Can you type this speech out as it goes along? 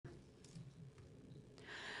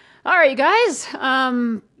Alright, guys.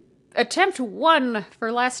 Attempt 1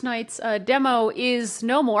 for last night's demo is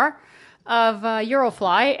no more of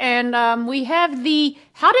Eurofly, and we have the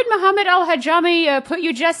how did Muhammad Al-Hajami put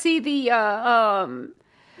you, Jesse, Green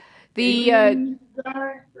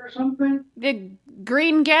guy or something? the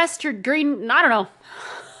green guest or green, I don't know.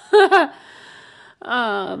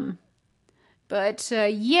 But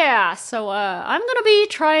yeah, so I'm gonna be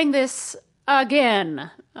trying this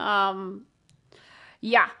again.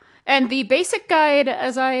 Yeah. And the basic guide,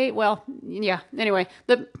 anyway,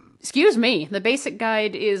 the basic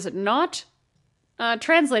guide is not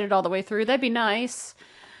translated all the way through. That'd be nice.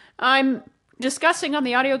 I'm discussing on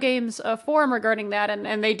the Audio Games forum regarding that,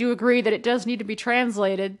 and they do agree that it does need to be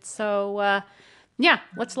translated. So, yeah,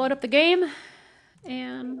 let's load up the game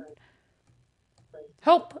and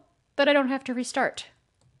hope that I don't have to restart.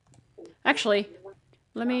 Actually,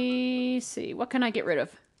 let me see. What can I get rid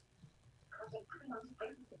of?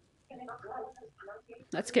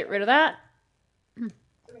 Let's get rid of that.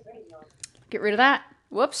 Get rid of that.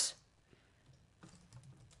 Whoops.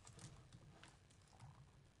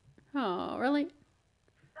 Oh, really?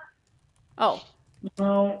 Oh.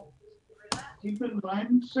 Now, keep in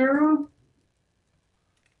mind, Sarah.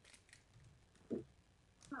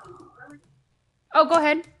 Oh, go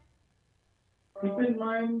ahead. Keep in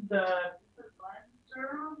mind that,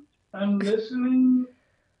 Sarah, I'm listening.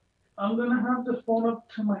 I'm going to have the phone up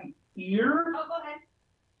to my ear. Oh, go ahead.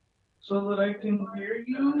 So that I can hear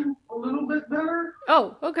you a little bit better.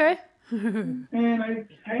 Oh, okay. And I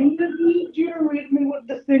kind of need you to read me what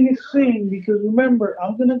the thing is saying, because remember,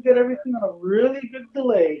 I'm going to get everything on a really good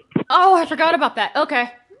delay. Oh, I forgot about that. Okay.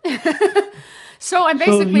 So I'm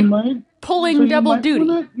basically pulling double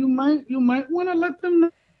duty. You might want to let them know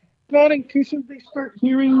that in case if they start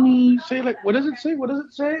hearing me say, like, what does it say? What does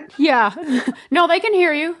it say? Yeah. No, they can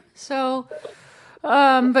hear you. So,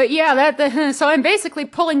 but yeah, so I'm basically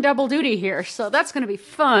pulling double duty here. So that's going to be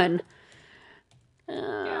fun.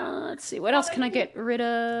 Let's see. What else can I get rid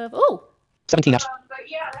of? Oh. 17 F. But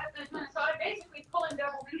yeah, so I'm basically pulling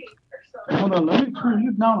double duty here. So. Hold on, let me turn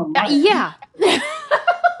you down a minute. Yeah.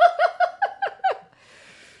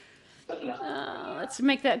 Let's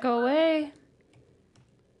make that go away.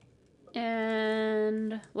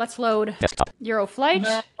 And let's load Euroflight.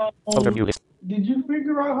 Overview list. Did you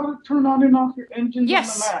figure out how to turn on and off your engines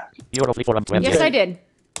Yes. on the Mac? Eurofleet forum 20. Yes, I did.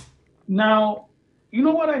 Now, you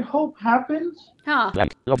know what I hope happens? Huh.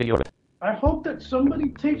 Blank. Login Europe. I hope that somebody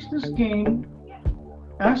takes this game,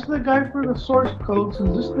 asks the guy for the source code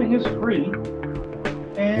since this thing is free.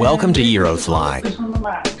 And Welcome to Eurofly. this on the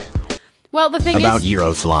Mac. Well, the thing About is...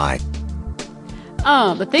 Eurofly.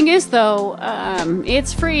 the thing is, though,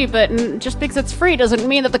 it's free, but just because it's free doesn't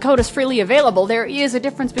mean that the code is freely available. There is a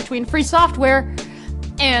difference between free software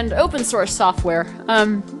and open source software.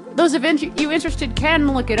 Those of you interested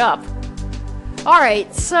can look it up.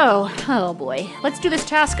 Alright, so, oh boy. Let's do this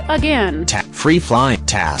task again. Free flying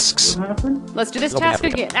tasks. What happened? Let's do this task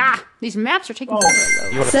again. Ah! These maps are taking forever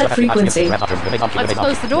to load. Set frequency. Let's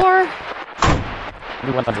close the door.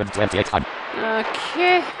 128 time.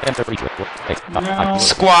 Okay. Enter free trip. Now,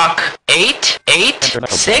 Squawk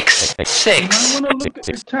 8866. I want to look at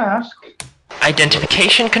your task.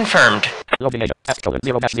 Identification confirmed. Loading agent. Task colon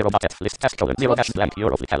 0-0 list. Task colon 0- blank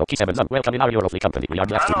Eurofleet. Hello key 7. Welcome in our Eurofleet company. We are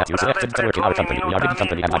glad that you selected to work in our company. We are a big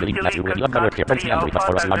company and I believe that you will love the work here. Don't be angry, but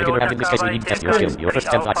for us you are beginner and in this case we need to test your skills. Your first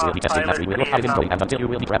 10 flights will be testing that we will not have it going, and until you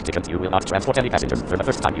will be practicant you will not transport any passengers. For the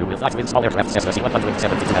first time you will fly in small aircraft Cessna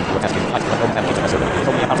C-170 and you are tasking flight to a home and into the server. It is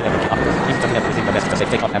only about 11 kilometers. Keep the net within the best to say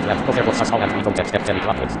take off and land. Both airports are small and we don't accept any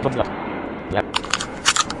droplets. Good luck. Yeah.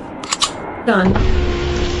 Done.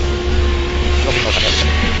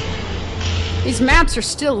 These maps are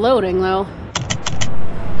still loading, though.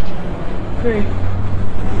 Okay.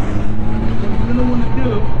 What you're going to want to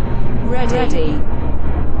do Ready.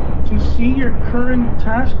 to see your current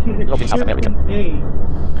task, you hit Loading South Shift America. and A.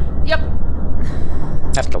 Yep.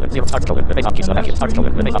 Task colon 0 start colon the base key Slovakia. Start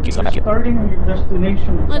colon the base key Slovakia. Starting on your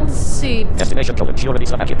destination. Let's see. Destination colon Surely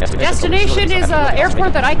Slovakia. Destination is an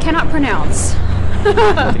airport that I cannot pronounce.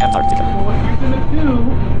 Loading Antarctica. So what you're going to do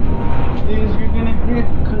is you're going to hit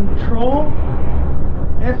Control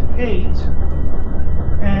F8,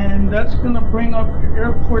 and that's going to bring up your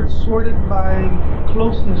airport sorted by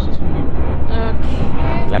closeness to you.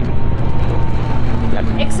 Okay. Left. Left.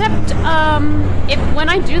 Except, when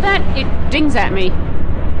I do that, it dings at me.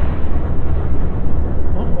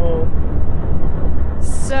 Uh-oh.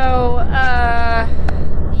 So, Try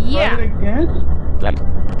yeah. it again? Left.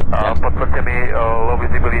 Подтвердите low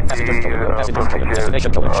visibility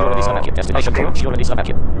Destination colon Surely Slovakia. Destination colon Surely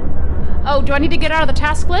Slovakia. Oh, do I need to get out of the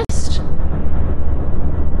task list?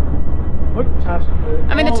 What task?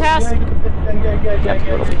 I mean, the task- Yeah.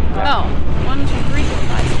 Oh, 1, 2, 3, 4,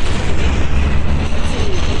 5, 6, 7,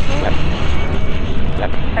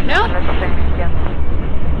 8. No?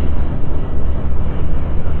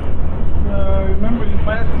 Remember, you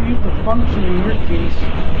might have to use the function in your case.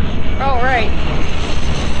 Oh, right.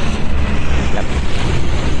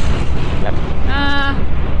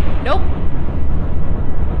 Nope.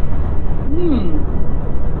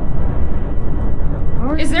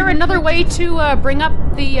 Is there another way to bring up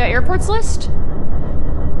the airports list?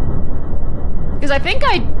 Because I think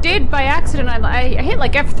I did by accident. I hit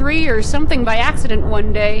like F3 or something by accident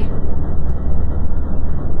one day.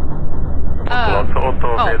 Otto,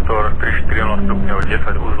 vietor 340 stupňov,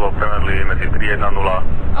 10 uzlov prevedli medzi 310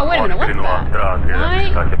 Oh, wait a minute, what's that? teda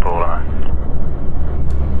pristáte povolené.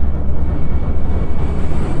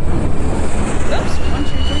 Oops, 1,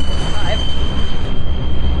 2, 3, 4, 5.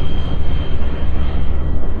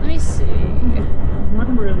 Let me see.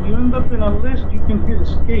 Remember, if you end up in a list, you can hit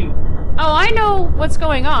escape. Oh, I know what's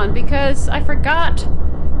going on because I forgot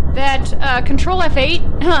that Control F8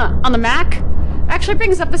 on the Mac actually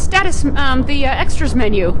brings up the status, the extras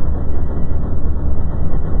menu.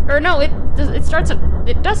 Or no, it starts at,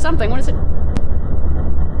 it does something. What is it?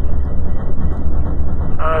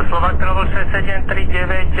 Slovak Travel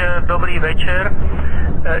 6739, dobrý večer.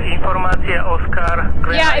 Informácia Oscar.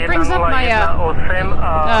 Yeah, it brings up my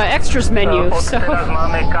extras menu. So Teraz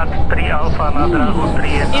máme CAT 3 Alpha na dráhu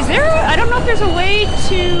 3. is there? I don't know if there's a way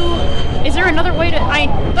to. Is there another way to? I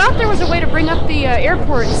thought there was a way to bring up the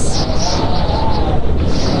airports.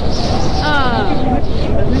 I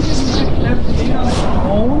think if you hit F8 on its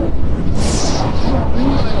own, it'll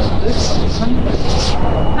bring like a list of countries.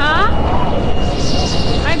 Huh?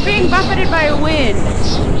 I'm being buffeted by a wind.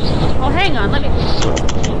 Oh, hang on, let me...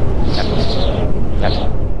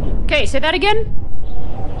 Okay, say that again?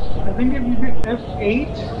 I think if you hit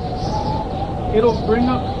F8, it'll bring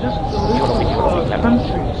up just the list of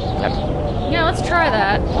countries. Yeah, let's try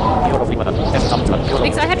that.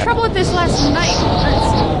 Because I had trouble with this last night.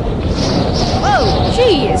 Whoa,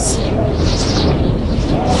 jeez!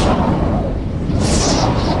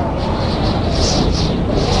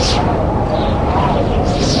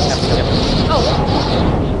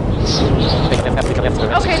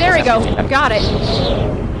 Okay, there we go. Got it.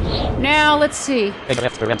 Now, let's see.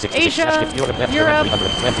 Asia, Europe.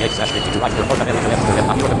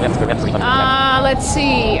 Let's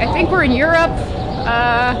see. I think we're in Europe.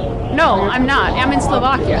 No, I'm not. I'm in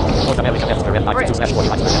Slovakia.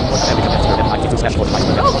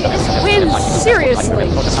 Oh, this wind, seriously.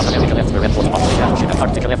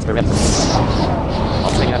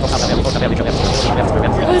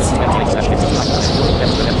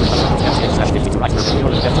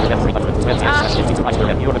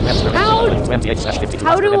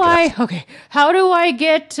 How do I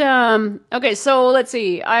get, okay, so let's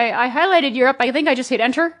see. I highlighted Europe. I think I just hit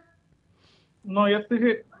enter. No, you have to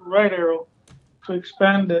hit right arrow to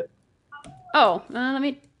expand it. Oh, let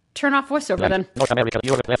me turn off voiceover then. North America,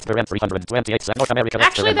 Europe left for 328, North America left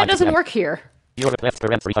Actually, that doesn't work here. Europe left for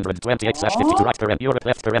 328 /50 right for Europe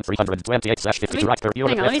left for 328 /50 right for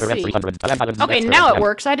Europe left for 300. Okay, now it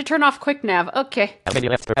works. I had to turn off quick nav. Okay.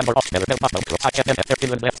 Albania left for Amber off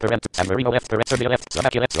Finland left for San Marino left for Serbia left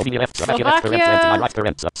Slovakia left Slovenia left Slovakia left for 29 right for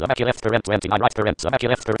Slovakia left for 29 right for Slovakia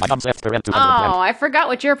left for my mom's left for 200. Oh, I forgot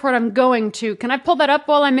which airport I'm going to. Can I pull that up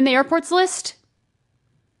while I'm in the airports list?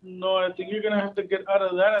 No, I think you're gonna have to get out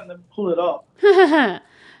of that and then pull it up.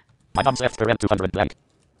 My mom's left for 200 blank.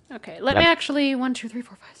 Okay, let me actually 1, 2, 3,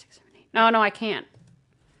 4, 5, 6, 7, 8. No, I can't.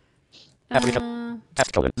 Africa.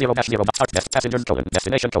 Task colon 0 -0 start passenger colon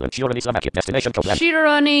destination colon Shironi Slovakia destination colon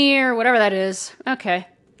Shironi or whatever that is. Okay.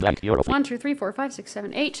 blank Europe. 1, 2, 3, 4, 5, 6,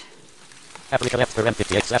 7, 8. Africa left for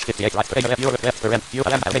 58 /58 right for Europe left for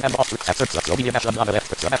Europe Austria Slovenia left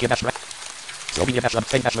for Slovakia right Slovenia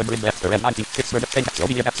Spain Britain left for 19 Pittsburgh Spain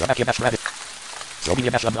Slovenia Slovakia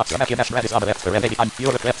Slovenia Slovakia left for 80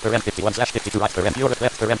 Europe left for 51 /52 right for Europe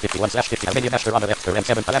left for 51 /50 Albania left for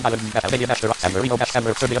 7 Albania San Marino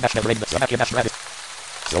Serbia Slovakia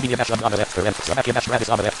Slovenia left for Slovakia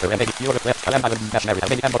left for 80 Europe left Albania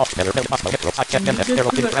You're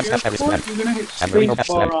gonna hit space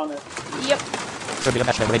bar on it. Yep. Serbia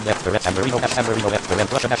left for San Marino left for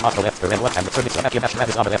Russia left for 1 and Slovakia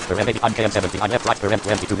left for 80 KM79 left right for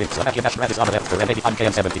 22 Slovakia left for 80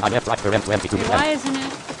 KM79 left right for 22. Why isn't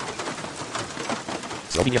it?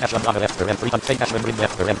 Slovenia left for 3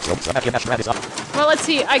 left for Slovakia Well, let's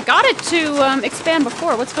see. I got it to expand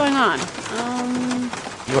before. What's going on?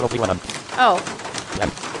 Europe 1. Oh.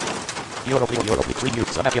 Europe 3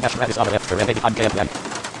 Slovakia left for 80 KM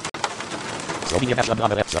Slovenia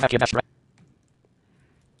left Slovakia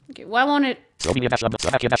why won't it? Slovenia dash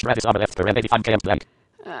Slovakia dash Bratislava left for 85 km blank.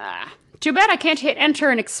 Too bad I can't hit enter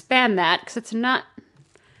and expand that, because it's not...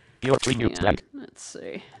 Pure 3 new blank. Let's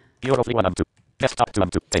see. Eurofly 1 2. Desktop 2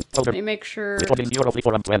 2. Folder. Let me make sure... Recording Eurofly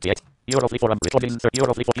 4 28. Eurofly 4 recording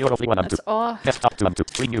Eurofly 4 Eurofly 1 2. That's off. Desktop 2 2.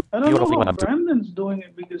 3 new. I don't know Eurofly how 1 2. Brandon's doing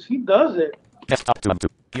it because he does it. Desktop 2 2.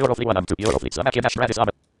 Eurofly 1 2. Eurofly Slovakia dash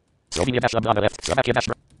Bratislava. Slovenia dash Ljubljana left. Slovakia dash.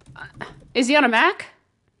 Is he on a Mac?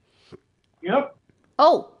 Yep.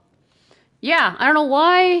 Oh. Yeah, I don't know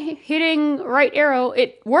why hitting right arrow,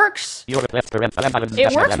 it works. Europe left for It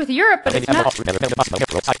works with Europe, but it's not...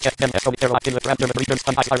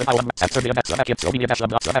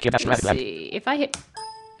 Let's see, if I hit...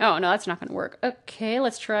 Oh, no, that's not going to work. Okay,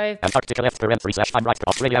 let's try... Antarctica left for entry slash time right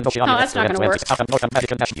Australia and Oceania. No, that's not gonna work. North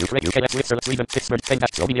American dash UK left Switzerland Sweden Pittsburgh Spain dash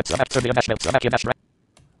Slovenia Serbia dash Slovakia dash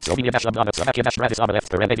Slovenia dash Ljubljana Slovakia dash Bratislava left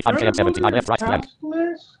for 85 km 79 left right blank.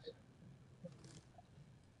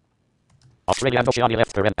 Australia and Oceania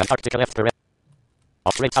left for Antarctica left for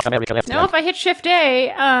Australia South America left. No, if I hit Shift A,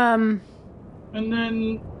 And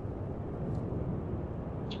then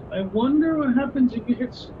I wonder what happens if you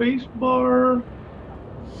hit spacebar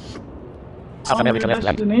South on your America left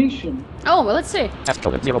blank. destination. Oh, well, let's see. F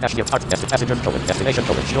colon 0 dash start passenger colon destination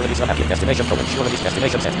colon surely Slovakia destination colon surely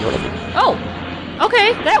destination set Europe. Oh,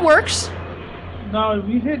 okay, that works. Now, if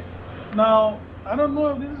you hit, now I don't know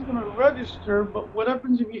if this is gonna register, but what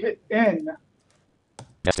happens if you hit N?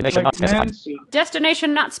 Destination not Like specified. Nancy.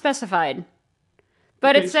 Destination not specified.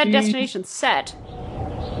 But Okay, it said see- destination set.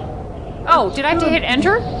 Oh, did I have to hit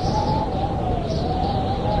enter?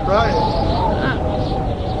 Try it.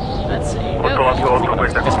 Let's see. Otoľa Oh, to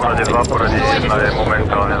odstupujte k Prade 2, poradie 1 je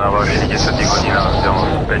momentálne na vašich 10 hodinách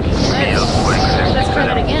vzdialenosť 5 míl, Boeing let's try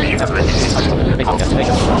that 737, again. výška 2000.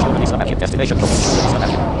 Destination surely Slovakia destination colon surely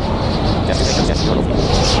Slovakia. Destination set Europe.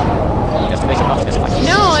 Destination not specified.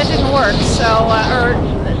 No, it didn't work, so,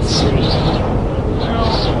 let's see. Now,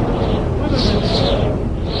 wait a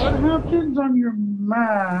minute. What happens on your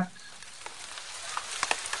Mac?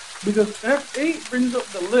 Because F8 brings up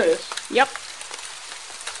the list. Yep.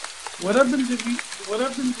 What happens if you hit,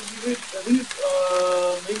 I think it's,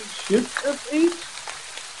 maybe Shift F8?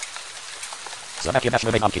 Slovakia dash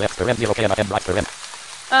moving on left for 0 km ahead right for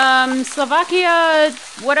Slovakia,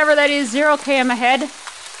 whatever that is, 0 km ahead.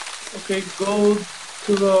 Okay, go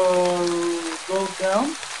down.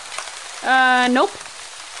 Nope.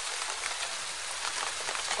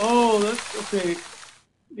 Oh, that's okay.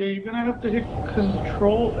 Yeah, you're gonna have to hit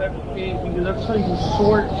Control F8 because that's how you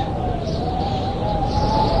sort.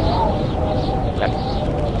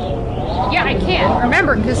 Yeah, I can't.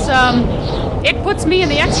 Remember, because, it puts me in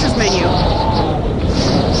the extras menu.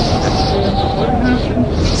 What happens if you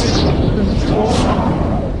hit Control?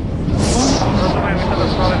 Rozumiem, my to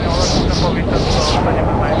szkolenie uroczne powinno zostanie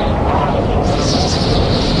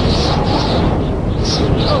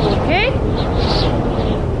Okay.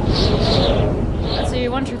 Let's see,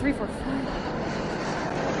 1, 2, 3, 4, 5.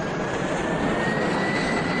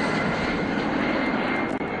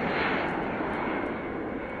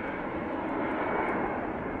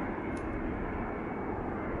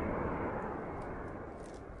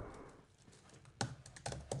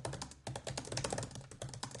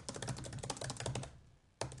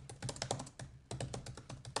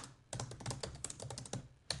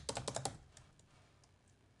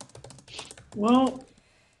 Well,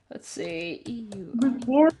 Let's see, EU.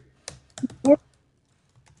 before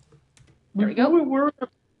There we go.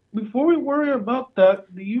 before we worry about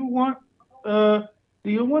that, do you want to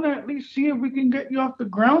at least see if we can get you off the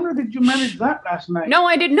ground, or did you manage that last night? No,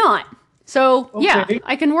 I did not. So, yeah, Okay,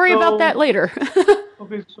 I can worry about so- that later.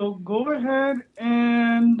 Okay, so go ahead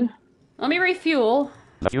and Let me refuel.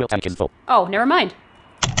 The fuel tank is full. Oh, never mind.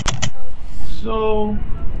 so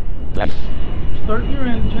Blank. start your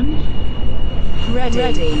engines.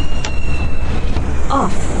 Ready.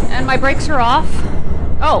 Off. And my brakes are off.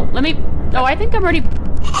 Oh, let me... Oh, I think I'm ready.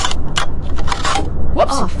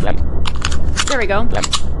 Whoops. Off. Blank. There we go. Blank.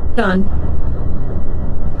 Done.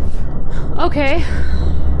 Okay.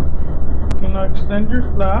 You can now extend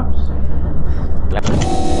your flaps. Blank.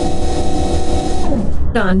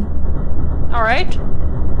 Done. All right.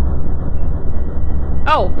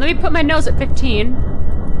 Oh, let me put my nose at 15.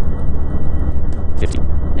 50.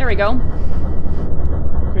 There we go.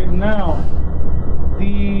 Okay, now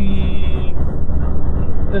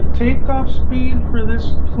the takeoff speed for this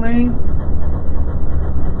plane,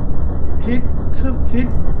 hit hit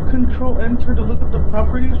Control Enter to look at the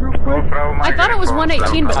properties real quick? I thought it was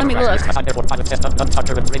 118, but let me look. Airport pilot test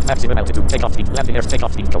unchartered range maximum altitude. Takeoff speed. Landing air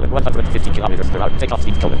takeoff speed. 150 kilometers per hour. Takeoff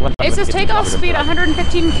speed. It says takeoff speed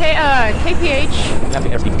 115 kph.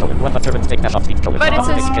 Landing air speed. 100 take off speed. But it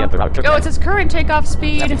says, oh, it says current takeoff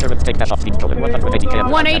speed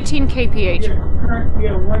 118 kph.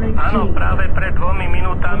 Yeah, 118. Áno, práve pred 2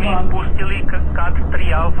 minútami spustili CAT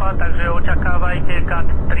 3 Alpha, takže očakávajte CAT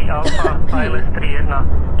 3 Alpha a ILS 3.1.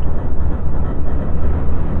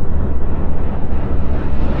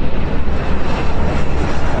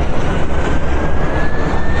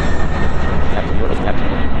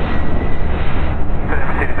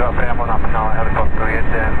 Priamo na helikopteru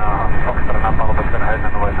 1, Foxtrot na palube 1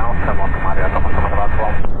 018, Maria Thomas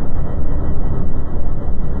 212.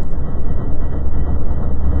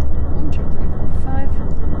 1, 2, 3, 4, 5.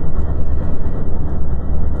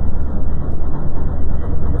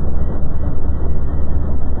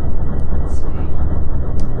 Let's see.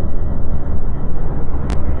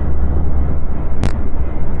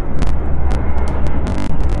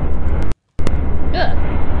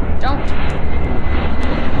 Ugh. Don't.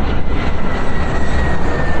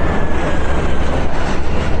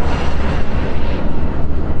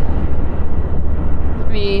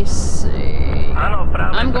 Let me see. Áno,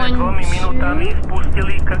 práve I'm pred going 2 minútami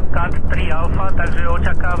spustili CAT 3 Alpha, takže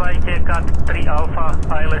očakávajte CAT 3 Alpha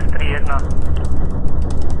a ILS 3.1.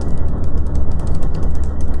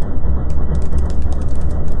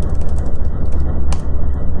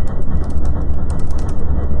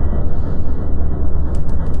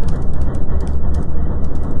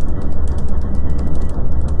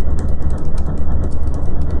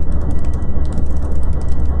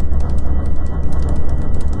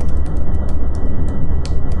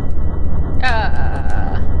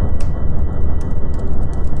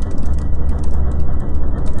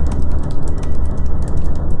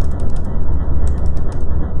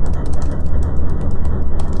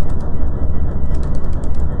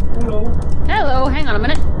 Hello, hang on a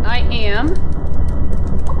minute. I am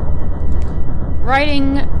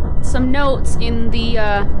writing some notes in the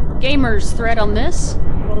gamers thread on this.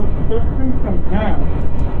 I was testing some ham.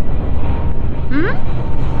 Hmm?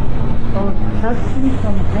 I was testing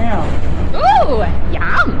some ham. Ooh,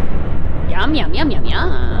 yum! Yum, yum, yum, yum,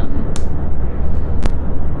 yum.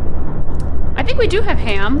 I think we do have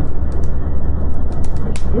ham.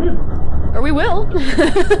 It's good. Or we will.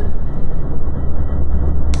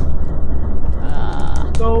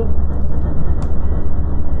 So,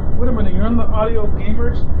 wait a minute, you're on the audio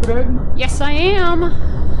gamers thread? Yes, I am.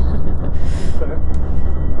 Okay.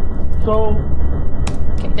 So,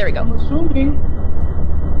 Okay, there we I'm go. assuming,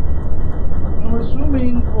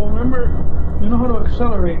 well, remember, you know how to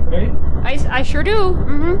accelerate, right? I sure do.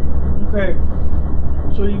 Mm-hmm. Okay.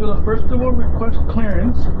 So you're gonna first of all request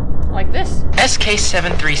clearance. Like this.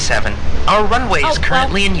 SK737. Our runway is Oh,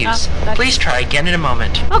 currently in use. that's- Please try again in a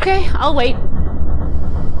moment. Okay, I'll wait.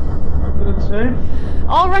 What did it say?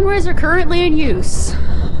 All runways are currently in use.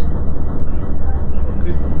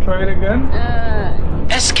 Okay, try it again.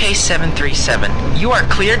 SK737. You are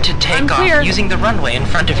cleared to take I'm off clear. using the runway in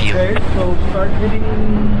front of you. Okay, so start hitting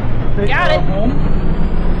take Got it. off home.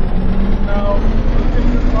 Now, look at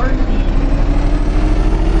your RP.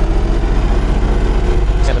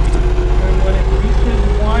 72. And when it reaches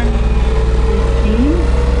 118,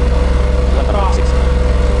 106.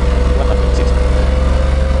 106.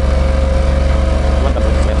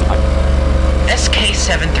 125.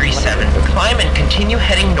 SK737. Climb and continue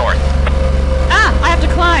heading north. Ah, I have to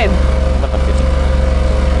climb. 150.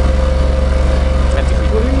 23.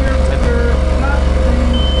 put in your flat thing.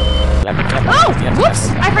 Landing. Oh, whoops!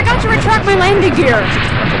 I forgot to retract my landing gear.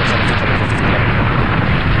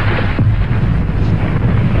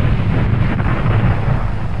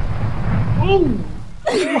 Oh!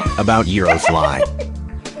 About Eurofly.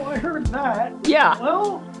 Oh, I heard that. Yeah.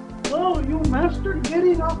 Well, you mastered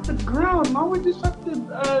getting off the ground. Now we just have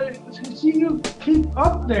to see you keep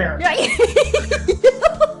up there.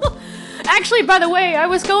 Actually, by the way, I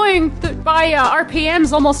was going by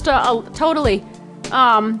RPMs almost totally.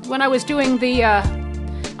 When I was doing the,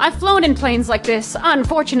 I've flown in planes like this.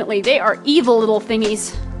 Unfortunately, they are evil little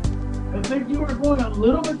thingies. I think you were going a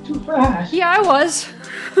little bit too fast. Yeah, I was.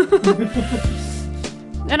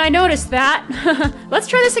 And I noticed that. Let's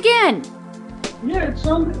try this again. Yeah, it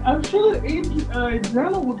sounds. I'm sure that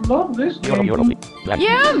Adriana would love this game.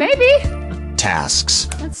 Yeah, maybe. Tasks.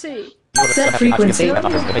 Let's see. Set frequency. Hey, what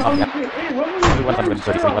was it?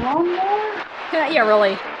 133. Yeah,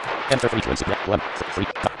 really. Enter frequency. 1, 3,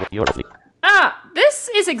 Eurofly. Ah, this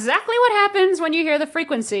is exactly what happens when you hear the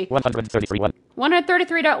frequency. 133. 1.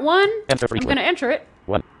 133.1. Enter I'm frequency. gonna enter it.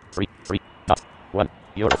 133.1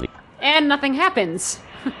 Eurofleet. And nothing happens.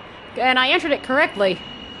 And I entered it correctly.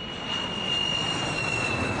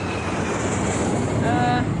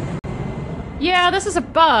 Yeah, this is a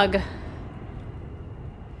bug.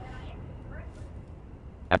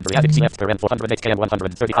 Adriatic Sea left current 408 km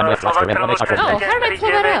 135 left left current 1 HR. Oh, how did I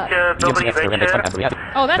pull that up? Dobrý DMC left current večer. Adriatic.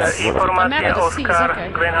 Oh, that's a map Informácia of the seas, Oscar okay.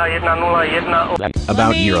 QNH 101 Land.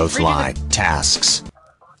 About me Eurofly. Tasks.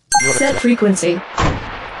 Set frequency.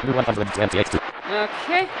 New 128 2.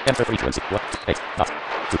 Okay. Enter frequency.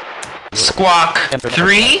 1.8.2. Squawk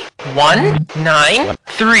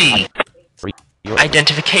 3193. 3. Euro.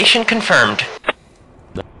 Identification confirmed.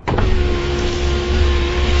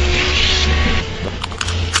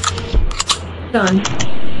 Done.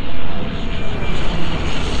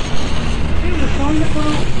 Hey, we're trying to put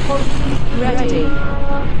out Ready.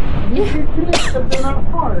 but they're not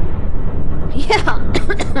hard. Yeah.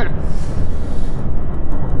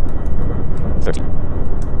 13.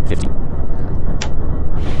 15.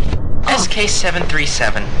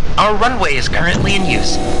 SK737. Our runway is currently in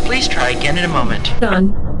use. Please try again in a moment.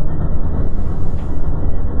 Done.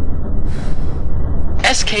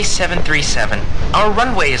 SK737. Our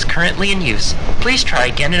runway is currently in use. Please try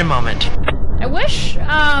again in a moment. I wish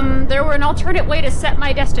there were an alternate way to set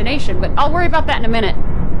my destination, but I'll worry about that in a minute.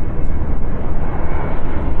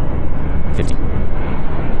 50.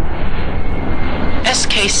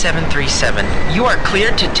 SK737. You are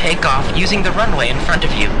cleared to take off using the runway in front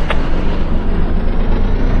of you.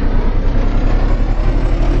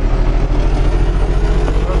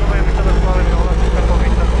 Rozumiem, że to mamy lotniska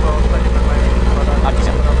powinno chyba ostatnio najmniej badania.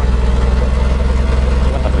 137.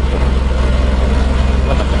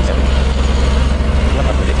 138.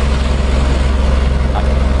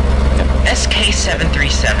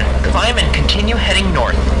 SK737. Climb and continue heading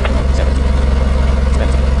north. 17.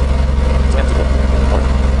 20. 24.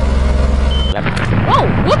 11. Oh,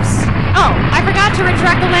 whoops! Oh, I forgot to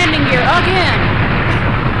retract the landing gear again!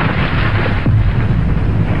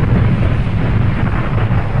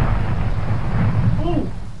 Oh,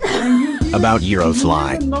 and you About you Eurofly.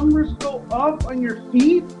 hear the numbers go up on your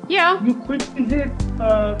feet. Yeah. You quickly hit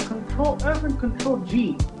Control F and Control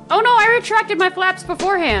G. Oh no, I retracted my flaps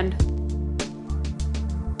beforehand.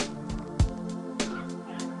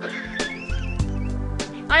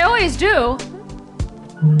 I always do.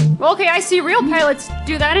 Well, okay, I see real pilots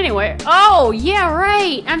do that anyway. Oh, yeah,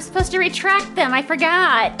 right. I'm supposed to retract them. I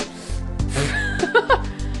forgot.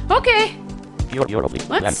 Okay, Eurofleet.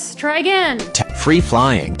 Land. let's try again. Free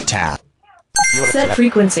flying. Task. Set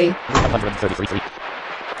frequency. 133.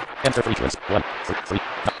 Enter frequency. 133.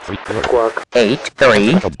 3. Squawk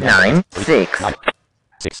 8396.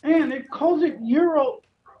 6. And it calls it Euro.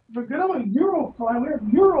 Forget about Eurofly. We have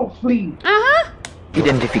Eurofleet. Uh-huh.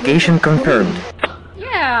 Identification confirmed.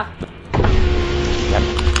 Yeah.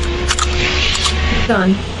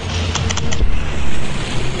 Done.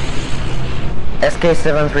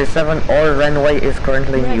 SK737, all runway is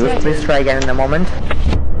currently in use. Please try again in a moment.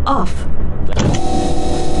 Off.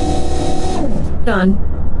 Done.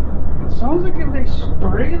 It sounds like if they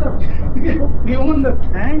spray the fuel in the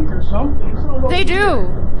tank or something. It's a little They do.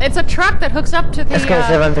 It's a truck that hooks up to the,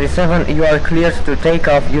 SK737, you are cleared to take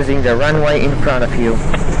off using the runway in front of you.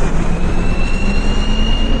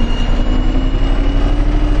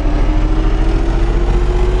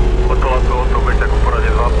 Odvolacú odpoveď ako v porade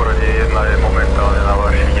 2, porade 1 je momentálne na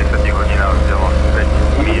vašich 10 hodinách vzdialenosť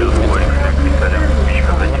 5 míl, Boeing 737,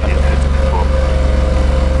 výška 2000 stôp.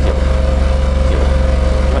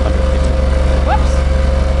 Whoops.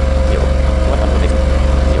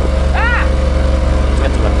 Ah!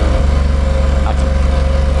 21. 19. 18.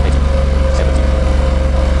 17.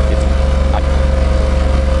 15. 9.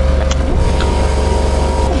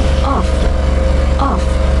 Off. Off.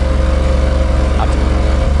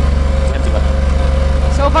 21.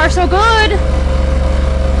 So far, so good.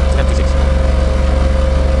 26.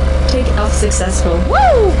 Take off successful.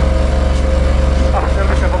 Woo!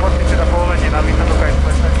 Serdecznie pomocniczy na połowę, nienawidzę do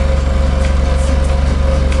końca.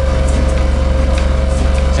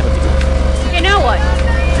 72. Okay, now what?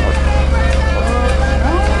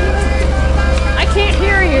 I can't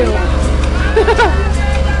hear you.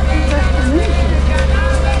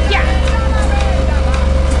 Yeah.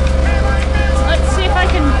 Let's see if I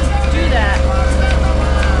can do that.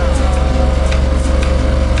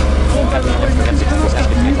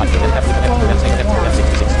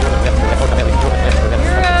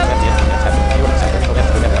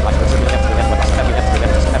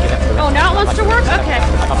 Oh, now it wants to work? Okay.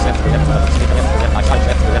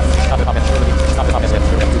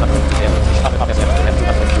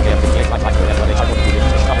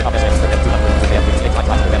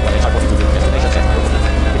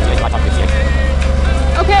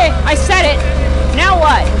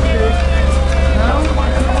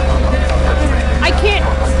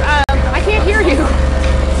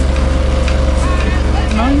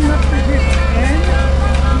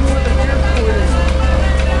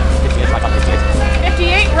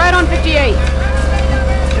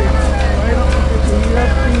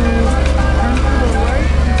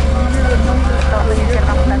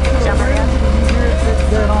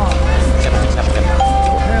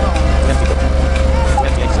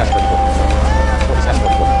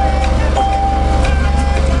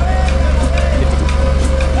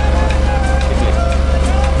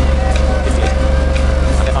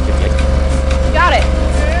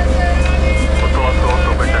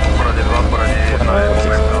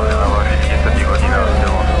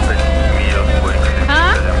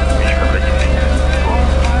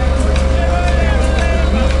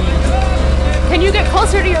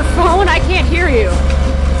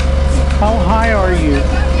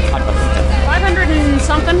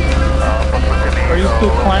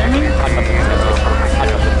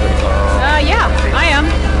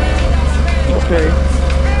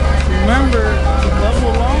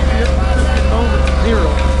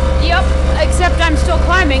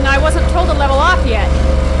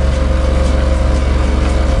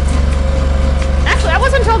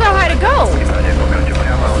 go?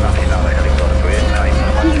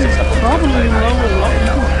 Probably level up. You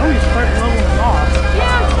can probably start leveling off.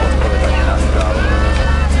 Yeah.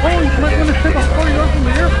 Oh, you might want to take a 40 off from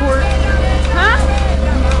the airport. Huh?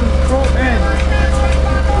 Control N.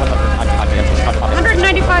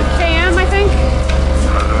 195 km, I think.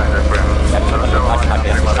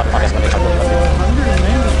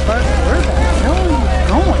 195. Where the hell are you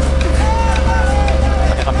going?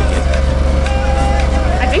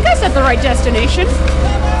 I think I set the right destination.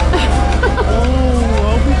 Oh,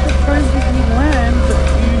 I'll be surprised if you land, but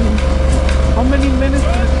how many minutes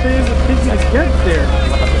did it say it would take you to get there?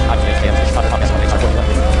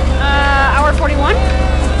 Hour 41?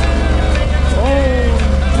 Oh,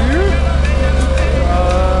 dear.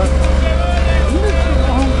 You missed the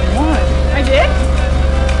wrong one. I did?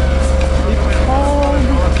 It's called...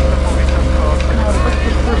 God, what's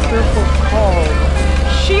the first airport called?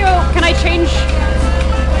 Shio, can I change?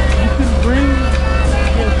 You can bring...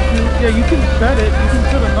 Yeah, you can set it. You can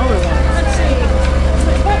set another one. Let's see.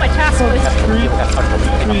 Pull my task list.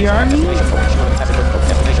 Triani?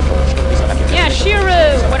 Yeah,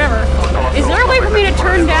 Shiro, whatever. Is there a way for me to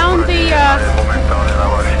turn down the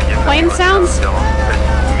plane sounds? Oh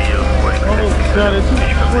god, it's a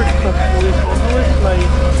short stuff with it's like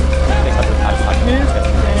this,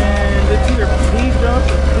 and it's either page up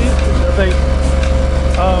or page like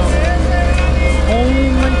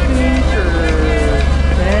home, I think, or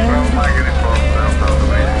band.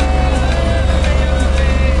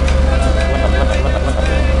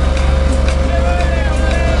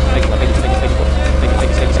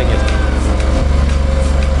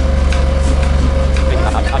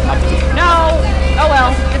 No! Oh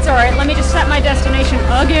well, it's alright. Let me just set my destination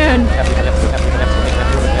again.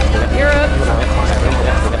 Europe.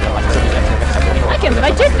 I can, but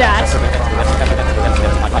I did that.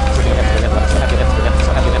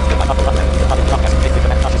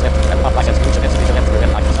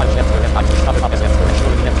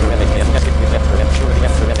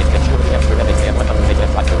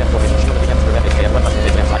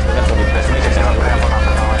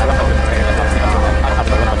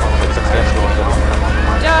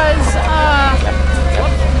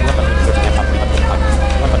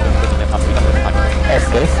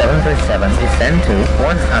 SK737 descend to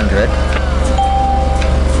 100.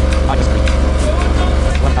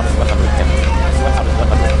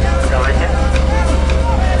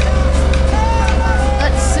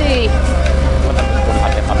 Let's see.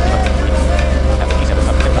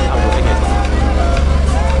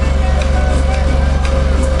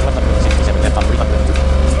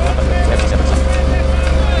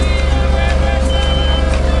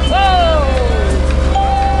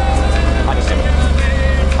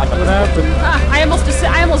 What happened? I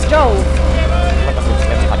almost dove.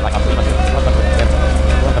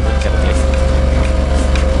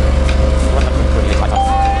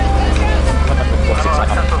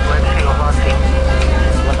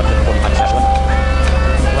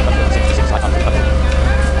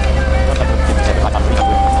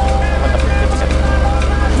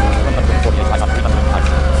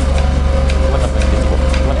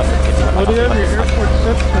 What do you have your airport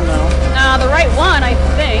set to now? The right one, I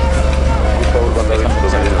think.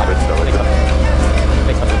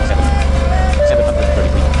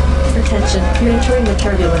 Attention, entering the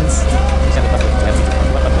turbulence.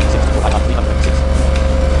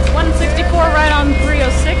 164 right on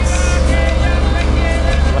 306.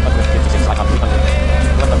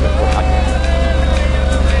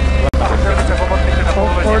 How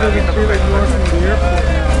far does it say that you are from the airport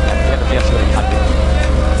now?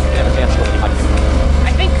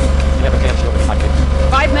 I think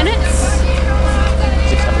 5 minutes.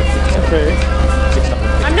 Okay.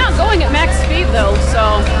 I'm not going at max speed though,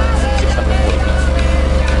 so.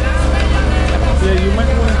 Yeah, you might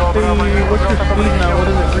want to say, what's your speed now?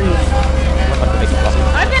 What does it read?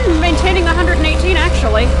 I've been maintaining 118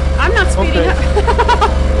 actually. I'm not speeding Okay. up.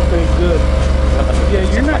 Okay, good. Yeah,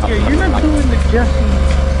 you're not doing the Jesse.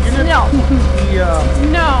 You're not No. doing the,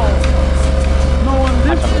 No. no, on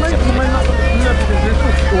this flight, you might not want to do that because they're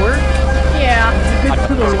so short. Yeah. If you get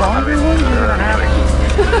to the longer ones, you're gonna have to.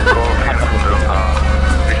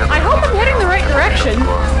 I hope I'm heading the right direction.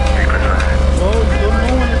 Well, you'll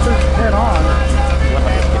know when it says head on.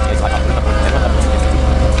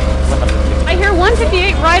 I hear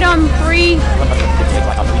 158 right on 3.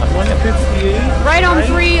 158. Right on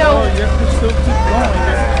 30. Oh, you have to still keep going.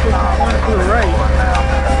 You have to still keep going to the right.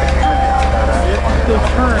 You have to still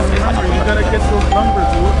turn. Remember, you gotta get those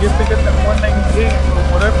numbers. You have to get that 198 or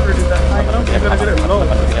whatever it is, that high number. You gotta get it low.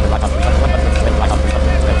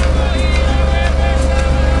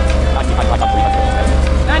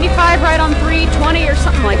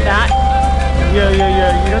 something like that. Yeah. You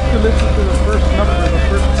have to listen to the first number. The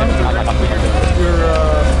first number is your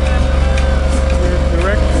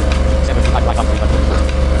direction.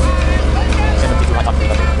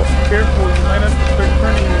 Careful, you might have to start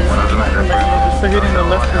turning just to hitting the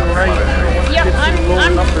left and right. Yep, I'm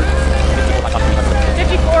numbers.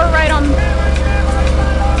 54 right on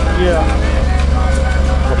Yeah.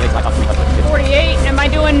 48. Am I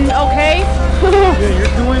doing okay? Yeah, you're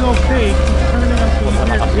doing okay. Keep turning until you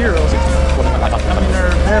hit zero. I mean,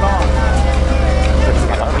 they're head on.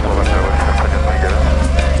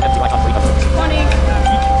 20.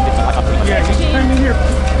 Yeah, each time you hear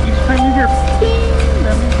ping,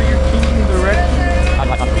 that means that you're changing direction.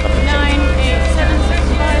 9, 8, 7,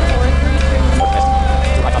 6, 5, 4, 3,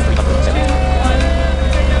 2,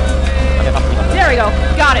 1. There we go.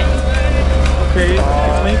 Got it. Okay,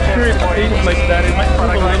 make sure it stays like that. It might move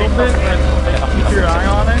a little bit, but keep your eye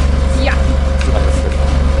on it. Yeah.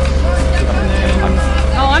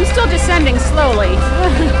 Oh, I'm still descending slowly.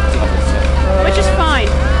 Which is fine.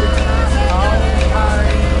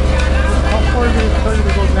 How far did it tell you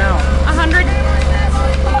to go down? 100.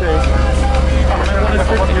 Okay. I want to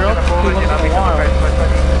switch you up to once in a while.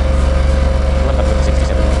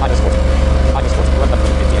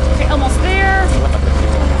 Okay, almost there.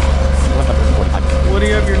 What do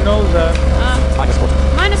you have your nose at?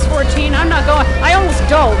 Minus 14. I'm not going. I almost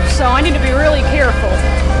dove, so I need to be really careful.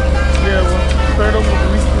 Yeah, when you start almost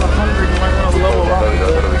reaching 100, you might want to level off a bit.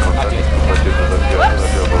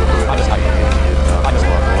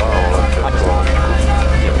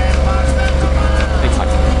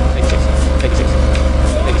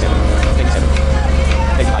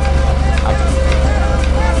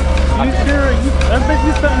 You sure? I bet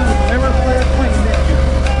you thought you would never fly a plane, didn't you?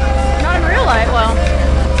 Not in real life. Well,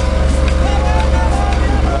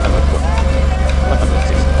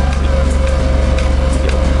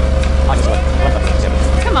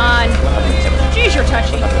 come on. Jeez, you're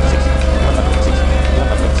touchy.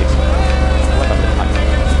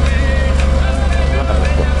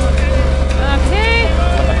 Okay.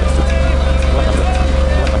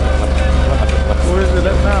 Where is it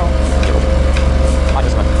at now?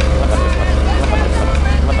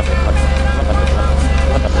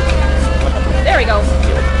 There we go.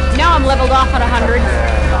 Now I'm leveled off at 100. How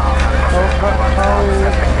far are you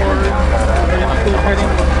still heading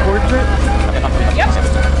towards it? Yep.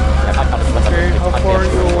 Okay, how far are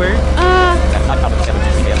you away?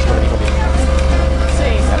 Let's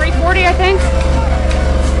see, 340, I think.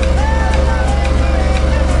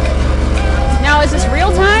 Now, is this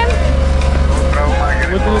real time?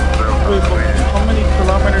 Wait, how many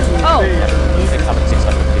kilometers in Oh. space?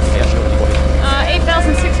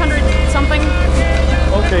 8,600 something.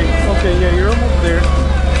 Okay, yeah, you're almost there.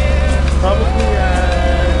 Probably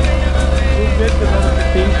you'll get the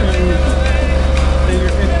notification that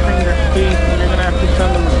you're entering their space and you're gonna have to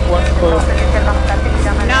send them a squad code.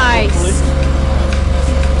 Nice.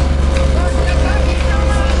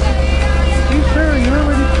 See, sir, you're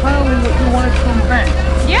already piling what you wanted from back.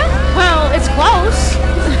 Yeah, well, it's close.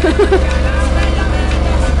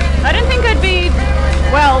 I didn't think I'd be...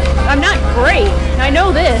 Well, I'm not great. I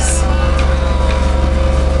know this.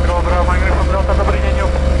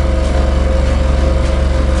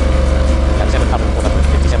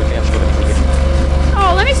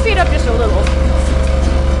 Oh, let me speed up just a little.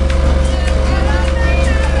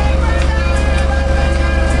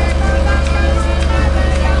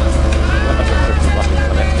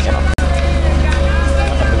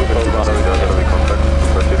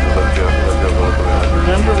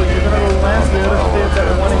 Remember, when you're gonna go land, you gotta stay at that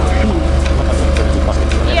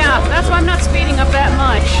 118. Yeah, that's why I'm not speeding up that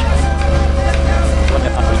much.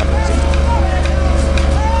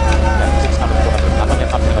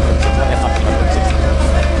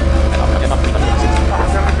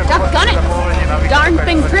 Doggone it! Darn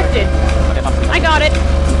thing drifted. I got it.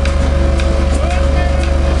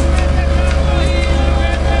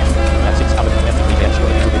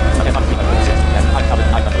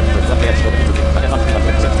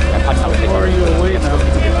 Or are you away now?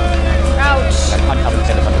 Ouch.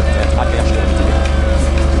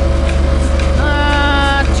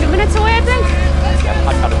 2 minutes away, I think?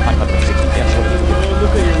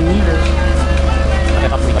 Look at your meters.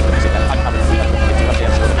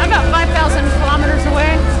 I'm about 5,000 kilometers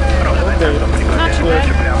away. Okay. Not too bad.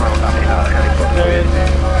 Then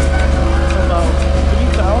about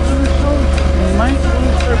 3,000 or so, you might want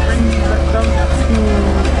to start bringing that down to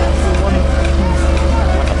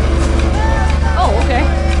 118. Oh, okay.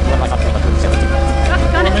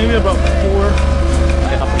 Got Or it. maybe about 4.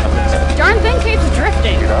 Darn thing keeps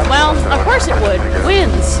drifting. Well, of course it would.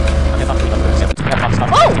 Winds.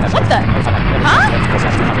 Oh!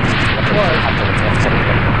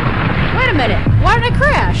 minute. Why did I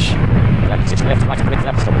crash? Left 6 left right with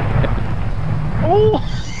left stop. Oh,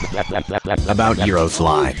 Left. About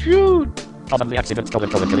Eurofly. shoot. Probably accident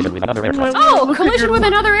collision with another aircraft. Oh, Look at collision your- with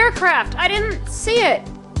another aircraft. I didn't see it.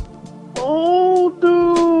 Oh,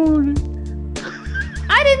 dude.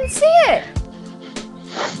 I didn't see it.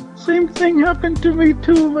 Same thing happened to me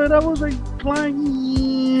too, man. I was like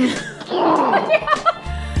flying.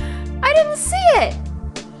 I didn't see it.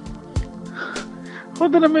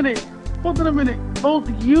 Hold on a minute. Both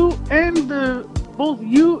you and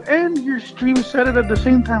your stream said it at the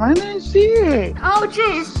same time. I didn't see it. Oh,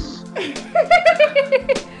 jeez.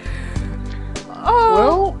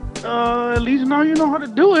 Oh. Well, at least now you know how to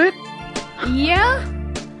do it. Yeah?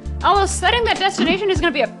 Although setting that destination is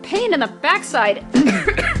going to be a pain in the backside.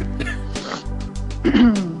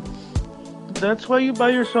 That's why you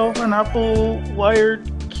buy yourself an Apple wired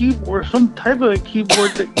keyboard, some type of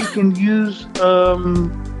keyboard that you can use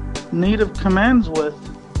native commands with.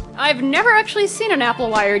 I've never actually seen an Apple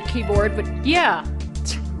wired keyboard, but yeah.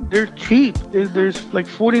 They're cheap. There's like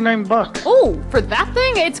 $49. Oh, for that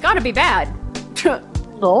thing, it's got to be bad.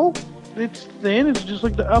 No, it's thin. It's just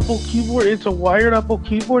like the Apple keyboard. It's a wired Apple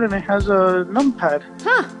keyboard and it has a numpad.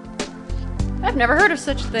 Huh. I've never heard of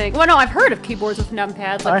such a thing. Well, no, I've heard of keyboards with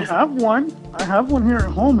numpads. I have one. I have one here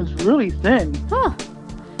at home. It's really thin. Huh.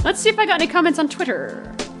 Let's see if I got any comments on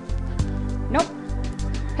Twitter. Nope.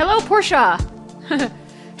 Hello, Portia.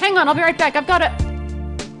 Hang on, I'll be right back. I've got to...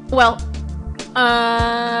 Well,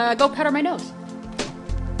 go powder my nose.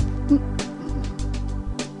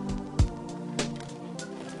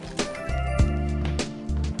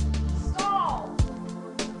 Stall.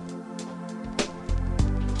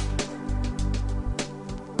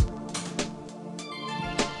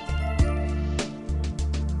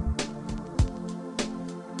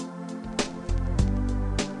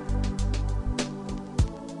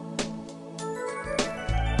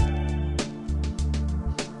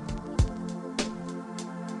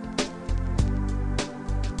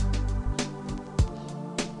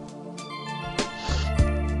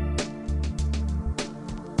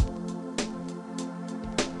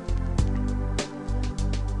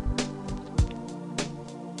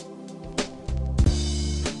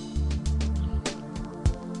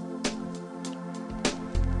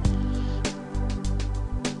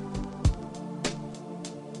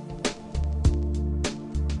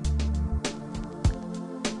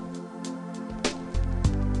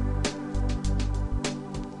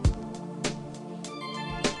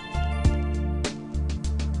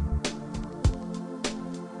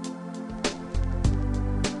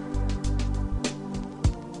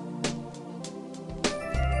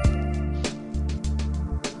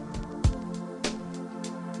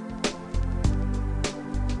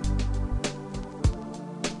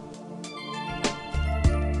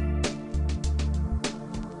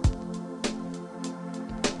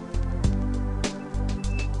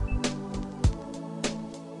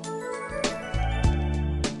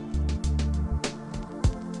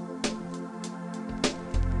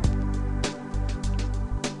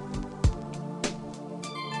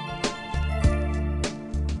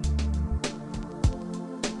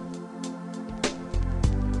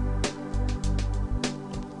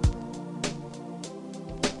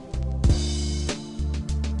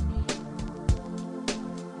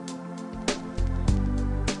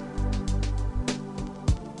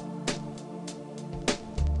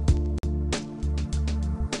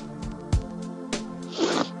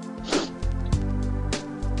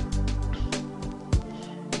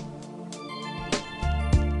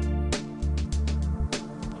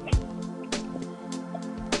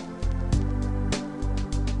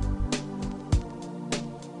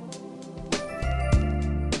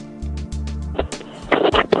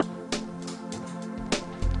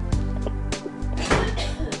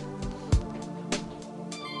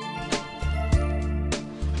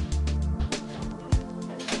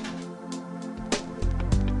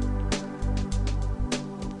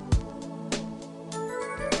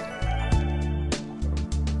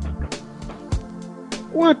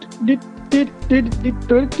 What? Did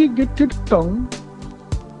turkey get your tongue?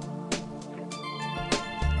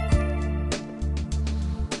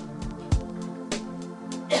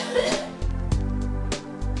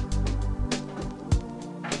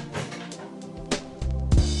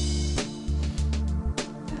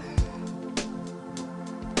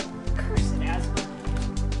 Cursed asthma.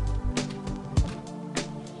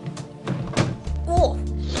 Oh,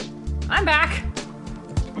 I'm back.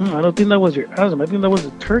 I don't think that was your asthma. I think that was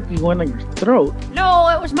a turkey going down your throat. No,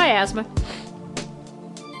 it was my asthma.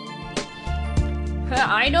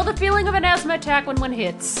 I know the feeling of an asthma attack when one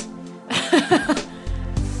hits.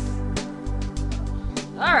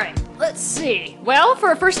 see. Well,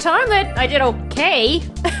 for a first time, that I did okay.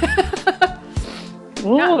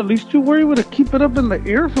 Well, at least you were able to keep it up in the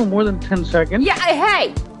air for more than 10 seconds. Yeah,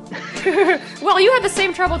 hey! Well, you had the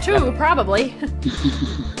same trouble too, probably.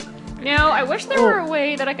 Now, I wish there were a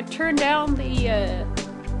way that I could turn down the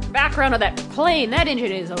background of that plane. That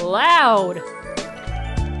engine is loud.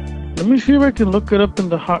 Let me see if I can look it up in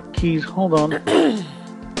the hotkeys. Hold on.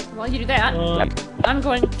 While you do that, I'm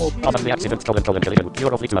going to...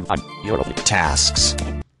 Tasks.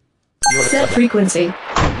 Set frequency.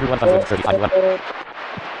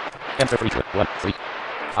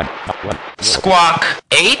 Squawk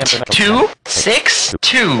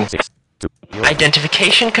 8262.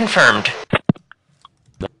 Identification confirmed.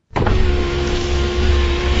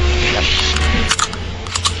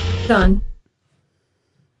 Done.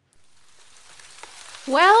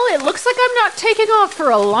 Well, it looks like I'm not taking off for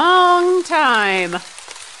a long time.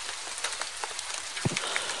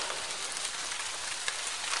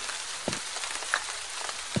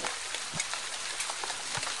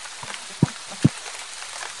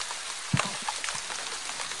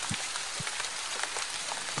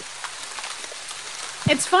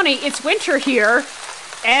 It's funny, it's winter here,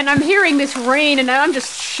 and I'm hearing this rain, and I'm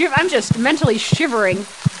just mentally shivering.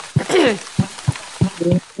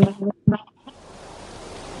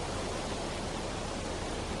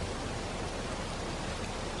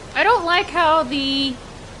 I don't like how the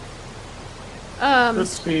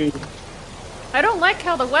Let's see. I don't like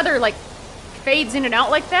how the weather like fades in and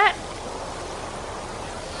out like that.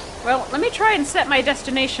 Well, let me try and set my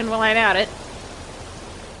destination while I'm at it.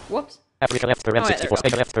 Whoops. Africa left turn 64,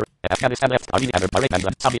 Spain left turn, Afghanistan left, Armenia Bahrain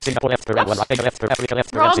England, Singapore left turn 1, Russia left turn, Africa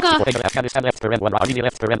left turn 64, Afghanistan left turn 1, Armenia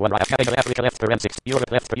left turn 1, Africa left turn 6,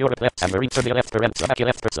 Europe left, and Marine Serbia left turn, Slovakia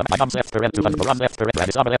left turn, Myanmar left turn 2, Iran left turn,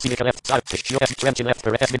 Bratislava left, Seneca left, South, US, French left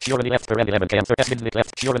turn, Esmid, Germany left turn 11 km, Esmid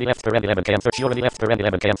left, Germany left turn 11 km, Germany left turn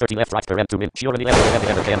 11 km, 30 left right turn 2 min, Germany left turn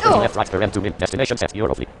 11 km, 30 left right turn 2 min, destination set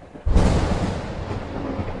Eurofleet.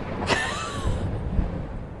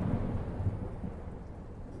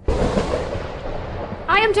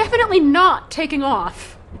 I am definitely not taking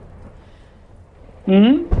off.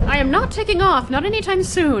 Hmm? I am not taking off, not anytime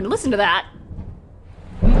soon. Listen to that.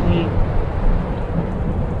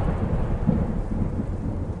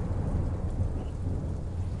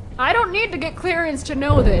 I don't need to get clearance to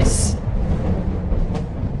know this.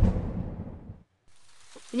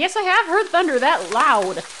 And yes, I have heard thunder that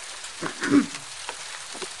loud.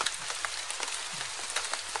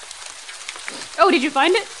 Oh, did you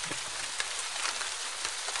find it?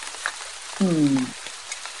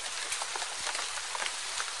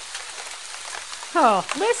 Oh,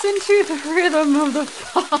 listen to the rhythm of the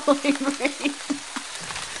falling rain.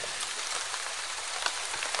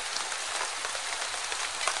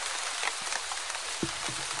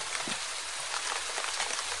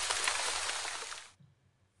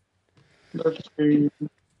 Let's see.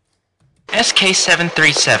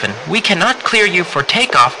 SK-737, we cannot clear you for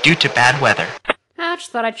takeoff due to bad weather. I just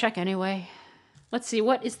thought I'd check anyway. Let's see,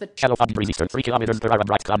 what is the... Shallow Pond breeze eastern 3 kilometers per hour,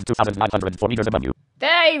 right cloud 2,904 meters above you.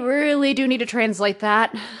 They really do need to translate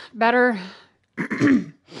that better.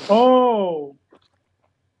 Oh.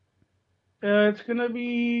 It's gonna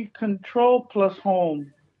be control plus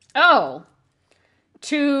home. Oh.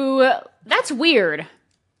 That's weird.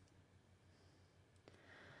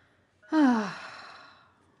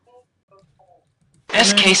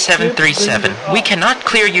 SK-737, we cannot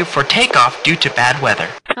clear you for takeoff due to bad weather.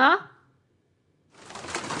 Huh?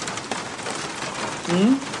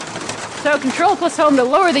 So control plus home to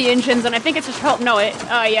lower the engines, and I think it's just help. No,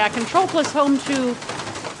 yeah, control plus home to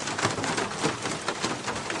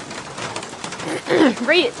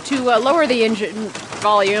lower the engine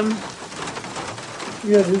volume.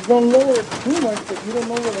 Yeah, just don't lower it too much, but you don't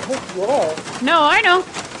know where the heck you are. No, I know.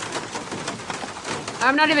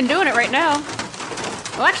 I'm not even doing it right now.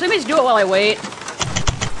 Well, actually, let me just do it while I wait.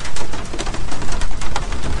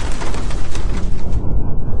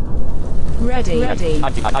 Ready. Oh,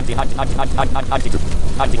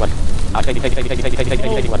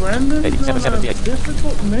 Brandon's on a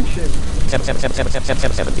difficult mission.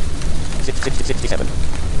 67.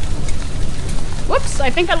 Whoops, I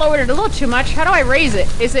think I lowered it a little too much. How do I raise it?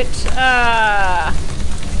 Is it, It's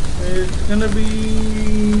gonna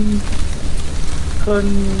be... let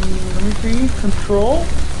me see, control?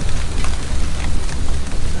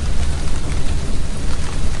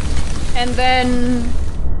 and then...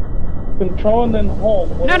 Control and then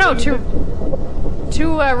home. No, to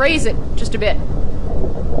raise it just a bit.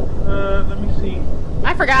 Let me see.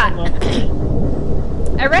 I forgot.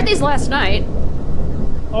 I read these last night.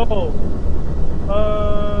 Oh.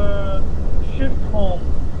 Shift home.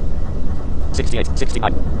 68,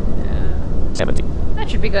 69, 70. That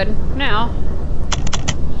should be good. Now,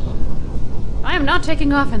 I am not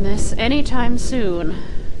taking off in this anytime soon.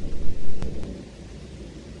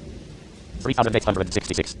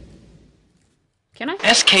 3,866. Can I?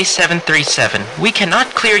 SK-737, we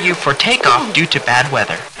cannot clear you for takeoff due to bad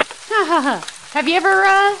weather. Ha ha ha. Have you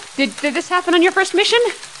ever, did this happen on your first mission?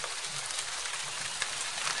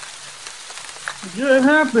 Yeah, it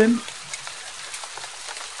happened.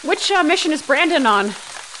 Which mission is Brandon on?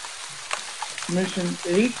 Mission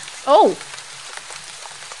 8. Oh,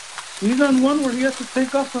 He's on one where he has to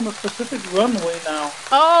take off from a specific runway now.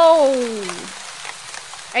 oh.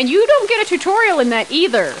 And you don't get a tutorial in that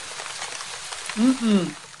either.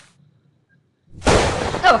 Mm-mm.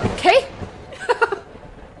 Oh, okay.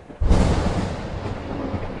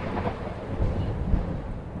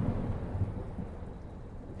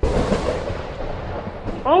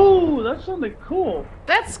 Oh, that sounded cool.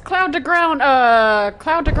 That's cloud to ground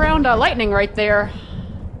lightning right there.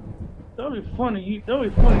 That'll be funny. That'll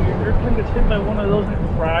be funny. Your airplane gets hit by one of those and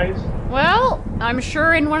it fries. Well, I'm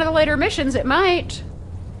sure in one of the later missions it might.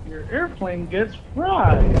 Your airplane gets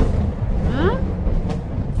fried. Huh?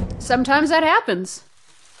 Sometimes that happens.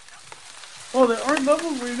 Oh, there are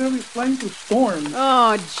levels where you're gonna be flying through storms.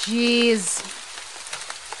 Oh, jeez.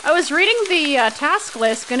 I was reading the task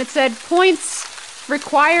list and it said points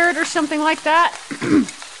required or something like that.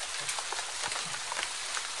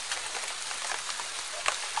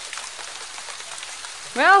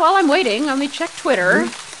 Well, while I'm waiting, let me check Twitter.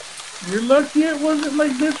 You're lucky it wasn't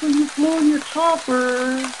like this when you flew in your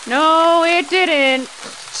chopper. No, it didn't.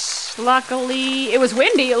 Luckily, it was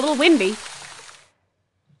windy, a little windy.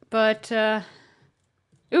 But,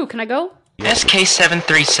 ooh, can I go?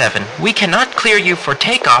 SK-737, we cannot clear you for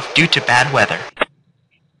takeoff due to bad weather.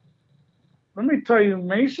 Let me tell you,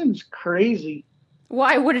 Mason's crazy.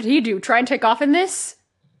 Why? What did he do? Try and take off in this?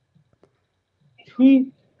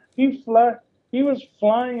 He was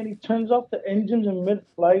flying and he turns off the engines in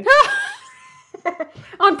mid-flight.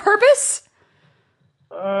 On purpose?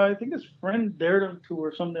 I think his friend dared him to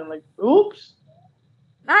or something like, oops.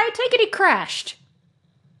 I take it he crashed.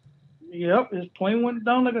 Yep, his plane went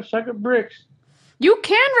down like a sack of bricks. You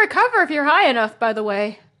can recover if you're high enough, by the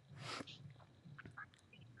way.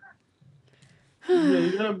 Yeah,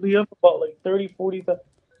 you gotta be up about like 30, 40,000.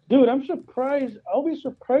 Dude, I'm surprised. I'll be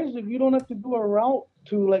surprised if you don't have to do a route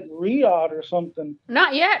to like Riyadh or something.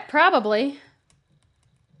 Not yet, probably.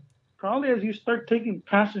 Probably as you start taking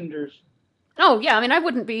passengers. Oh, yeah, I mean, I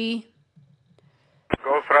wouldn't be...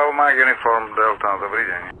 Golf Bravo Mike Uniform Delta, dobrý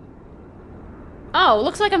deň. Oh,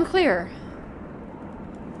 looks like I'm clear.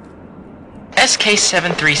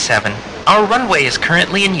 SK-737, our runway is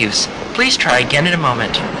currently in use. Please try again in a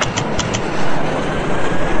moment.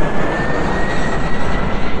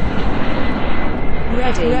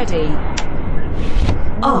 Ready.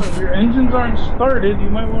 Off. If your engines aren't started, you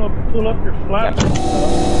might want to pull up your flaps.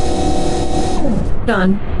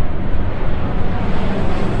 Done.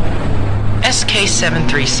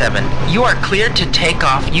 SK-737, you are cleared to take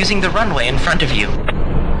off using the runway in front of you.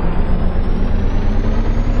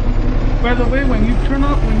 By the way, when you turn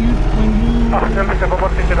off, when you... Chcem by ste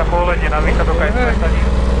poprosiť na pololetí na východ do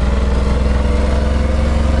KS-3.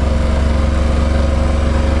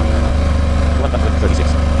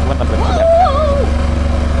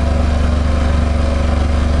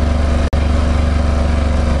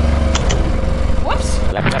 Whoops!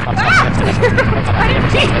 I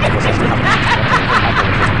didn't see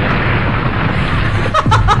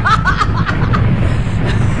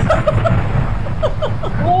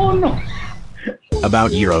Oh no!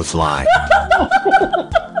 About Eurofly.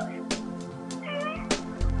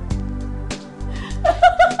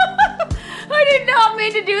 I did not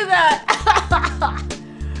mean to do that!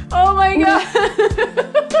 Oh my god!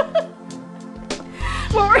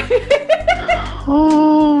 What were you...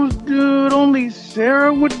 Oh, dude, only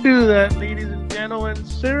Sarah would do that, ladies and gentlemen.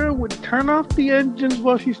 Sarah would turn off the engines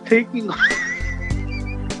while she's taking off.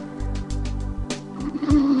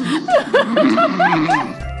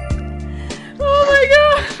 Oh my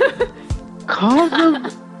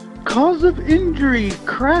god! Cause of injury,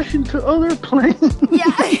 crash into other planes.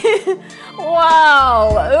 Yeah.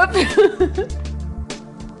 Wow. Oops.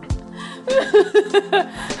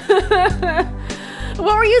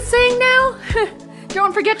 What were you saying now?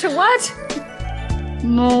 Don't forget to what?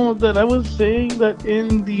 No, that I was saying that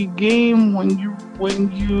in the game when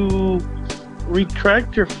you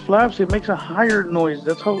retract your flaps, it makes a higher noise.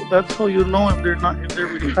 That's how you know if they're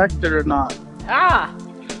retracted or not. Ah.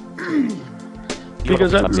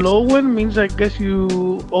 Because that low one means I guess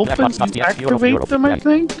you activate them, I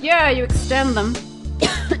think. Yeah, you extend them.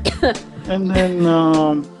 And then,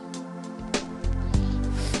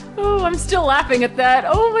 Oh, I'm still laughing at that.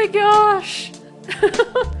 Oh my gosh.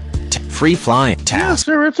 Free flying yeah, task.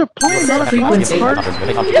 sir, it's a plane, not a Frequency. card. Oh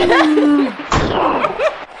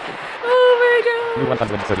my god. New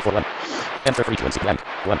 134 1. Enter frequency blank.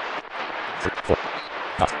 1. 4.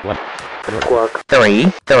 1. Quark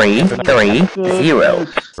 3330. 0.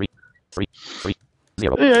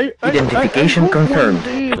 Hey, Identification I hope confirmed. One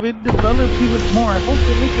day if it develops even more, I hope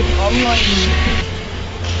they make an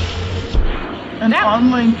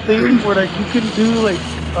online thing where like you can do like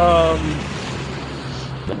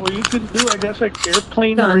where you can do I guess like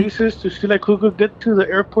airplane Done. races to see like who could get to the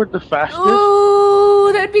airport the fastest. Ooh,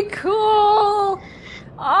 that'd be cool.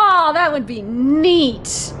 Oh, that would be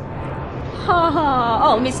neat.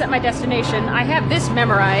 Oh, let me set my destination. I have this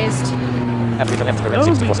memorized. After the left That parent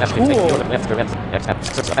would 64 be slash cool. you're the left parent.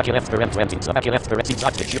 After left parent 20. So after left parent seems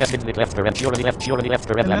active. You have been the left parent. You're the left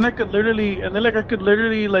parent. And then I could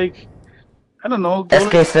literally like I don't know. go to-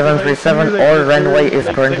 SK737, like, all if runway you're, is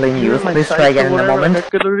like, currently in if you're use. my Please sights try or again in a whatever, moment. I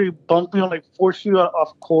could literally bump you and like force you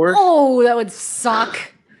off course. Oh, that would suck.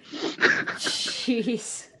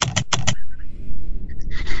 Jeez.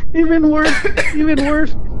 Even worse.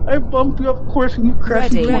 I bump you off course and you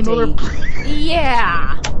crash into another plane.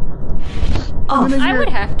 Yeah. Off. I would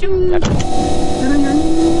have to.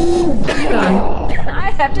 Done.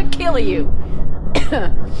 I have to kill you.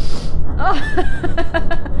 Oh.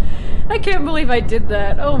 I can't believe I did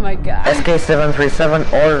that. Oh my god.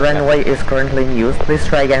 SK737, all runway is currently in use. Please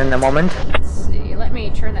try again in a moment. Let's see. Let me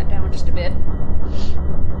turn that down just a bit.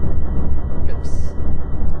 Oops.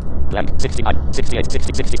 Blank 69, 68,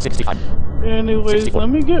 60, 60, 65. Anyways, 64. let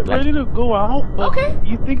me get ready to go out. But Okay.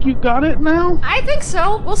 You think you got it now? I think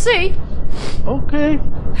so. We'll see. Okay.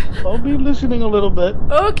 I'll be listening a little bit.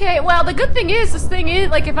 Okay. Well, the good thing is, this thing is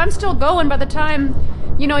like if I'm still going by the time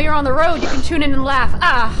you're on the road, you can tune in and laugh.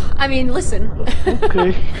 Listen.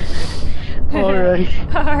 Okay. All right.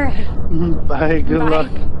 All right. Bye. Good Bye.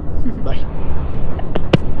 luck. Bye.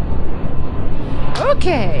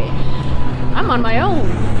 Okay. I'm on my own.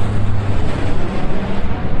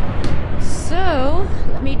 So,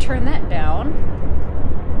 let me turn that down.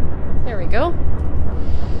 There we go.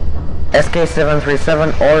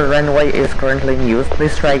 SK737, all runway is currently in use.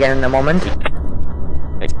 Please try again in a moment.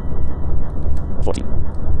 8. 14.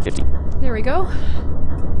 15. There we go.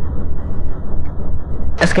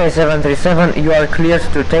 SK737, you are cleared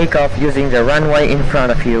to take off using the runway in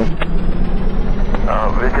front of you.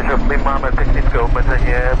 Viete, že my máme technické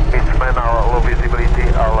obmedzenie, my sme na low visibility,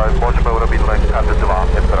 ale môžeme urobiť len kat 2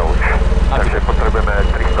 approach. Takže potrebujeme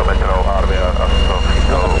 300 metrov RVR a 100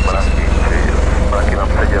 chytov mraky, či mraky nám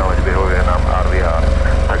sedia, ale vyhovuje nám RVR.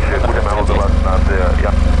 Takže budeme hodovať nad...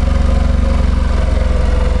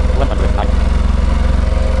 109.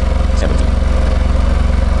 70.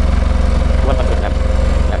 100 left.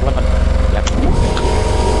 Left 100. Left.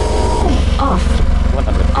 Off.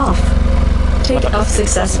 100. Off. Take off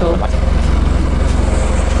successful. 13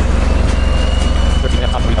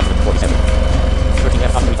 left on 347. 13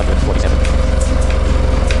 left on 347.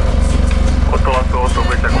 Otola to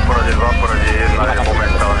budete ako poradie 2, poradie 1 je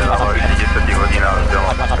momentálne na vašich 10 hodinách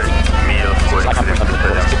vzdialenosti 5 míl skôr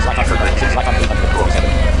 77.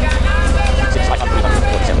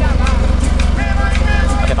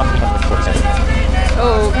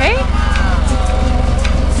 Okay.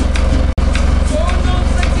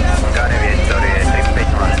 Gane vietor je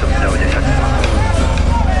 35 má stupňov 10.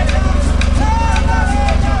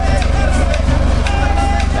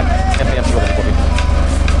 MPM slow reporting.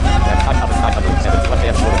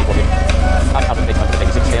 971 slow reporting.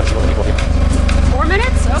 986 slow reporting. 4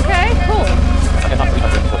 minutes? Okay, cool.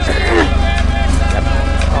 347. Yep.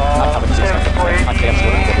 986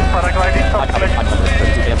 slow reporting. Paragliding top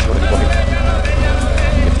 532 slow reporting.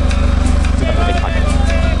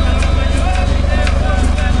 285.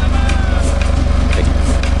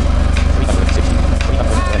 360.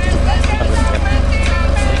 322. 310.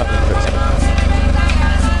 337. 356.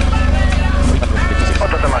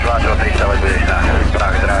 Toto máš vážo 300, ale budeš na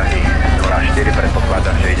prach dráhy 04,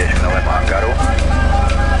 predpokladám, že ideš k novému hangaru.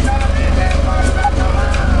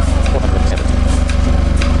 470.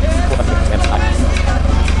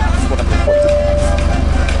 429.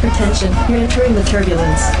 442. Attention, you're entering the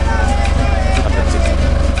turbulence. 260.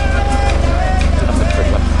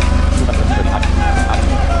 231.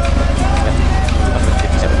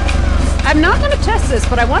 235. 257. I'm not going to test this,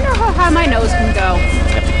 but I wonder how high my nose can go.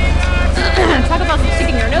 Talk about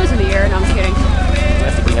sticking your nose in the air. No, I'm kidding.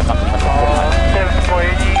 Jsem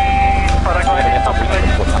spojení paragliding top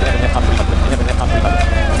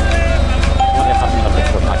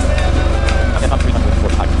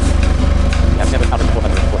 345.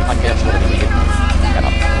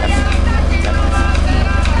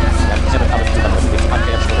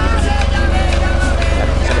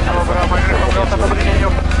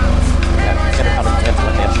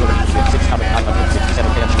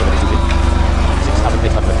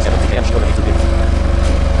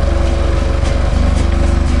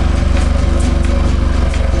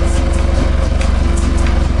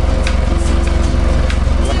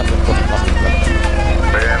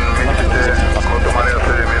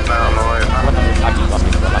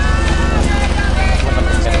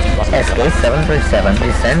 SK737,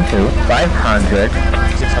 descend to 500.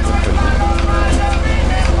 630.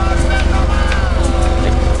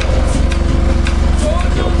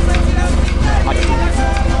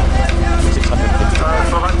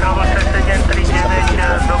 Slovakia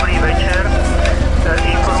 739, dobrý večer.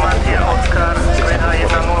 Informácia Oscar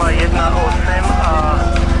VH1018 a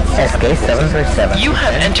SK737. You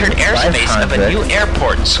have entered airspace of a new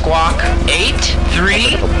airport, Squawk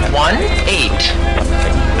 8318.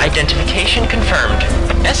 Identification confirmed.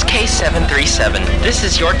 SK737, this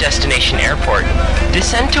is your destination airport.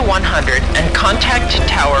 Descend to 100 and contact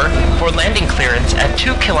tower for landing clearance at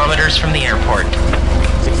 2 kilometers from the airport.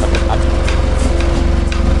 600.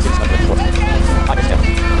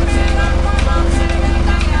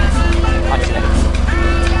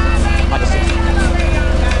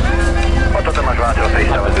 Toto máš Vácel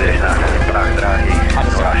 300, budeš na správy dráhy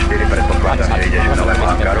 04, predpokladám, že ideš do nového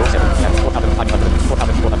hangaru.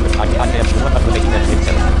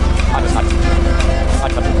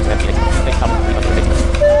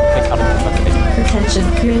 Attention,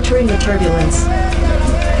 you're entering the turbulence.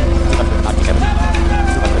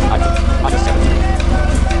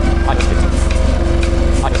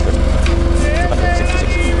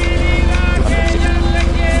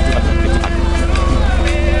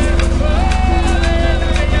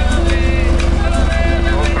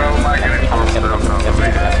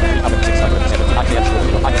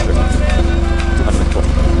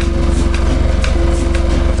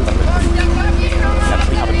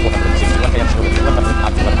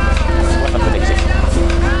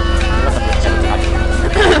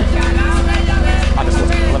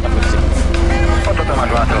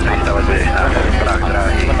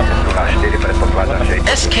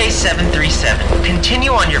 SK737,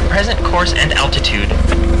 continue on your present course and altitude.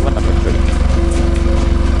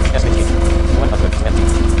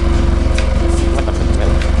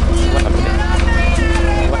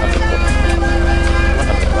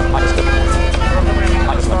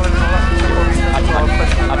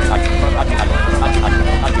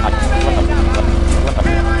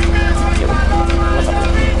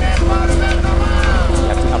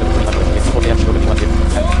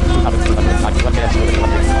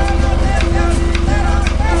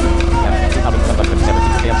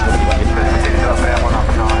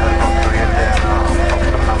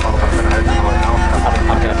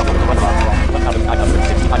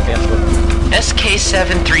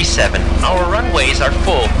 SK737, our runways are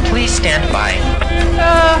full. Please stand by.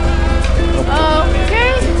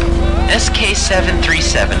 Okay.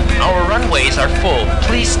 SK737, our runways are full.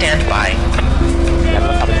 Please stand by.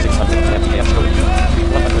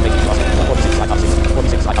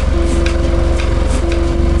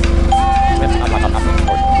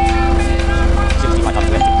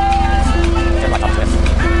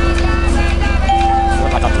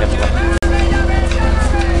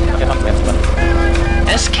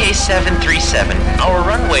 SK737, our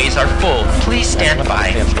runways are full. Please stand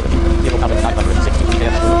by.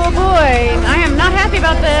 Oh boy, I am not happy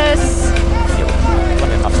about this.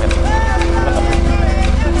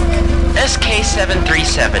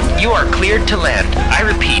 SK737, you are cleared to land. I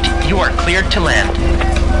repeat, you are cleared to land.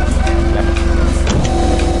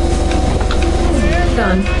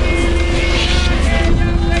 Done.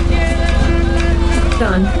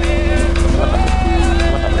 Done.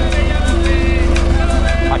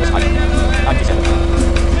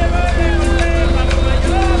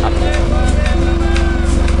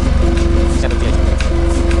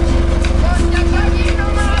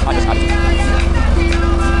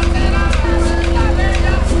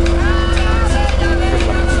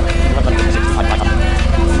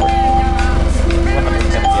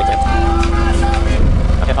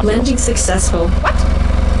 Landing successful. What?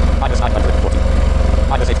 Minus 940.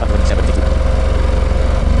 Minus 872.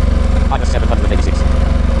 Minus 786.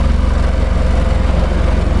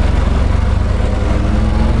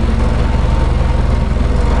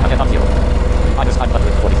 Again on 0. Minus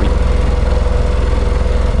 943.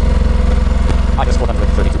 Minus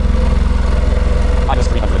 432. Minus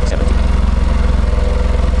 370.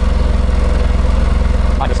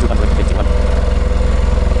 Minus 251.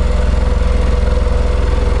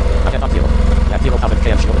 Again on 0. At 0,000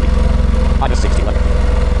 km shortly. Minus 61.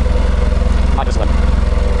 Minus 1.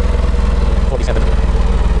 47.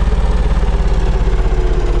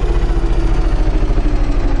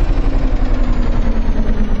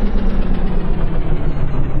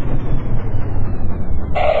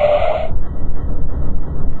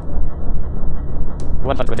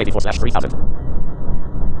 /3000.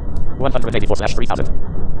 184/3000.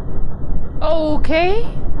 Okay.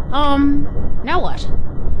 Now what?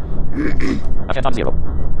 Again on 0.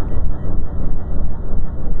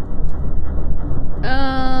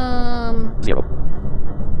 0.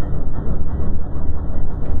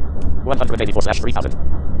 184/3000.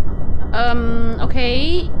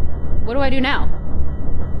 Okay. What do I do now?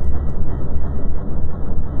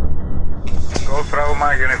 Golf Bravo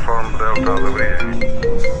Mike Uniform Delta, dobrý den.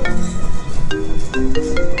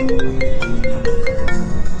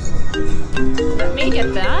 Let me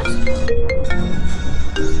get that.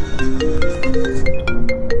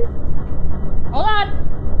 Hold on.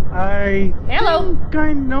 Hello. I think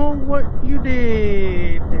I know what you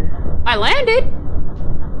did. I landed.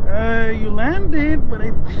 You landed, but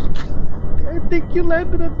I think you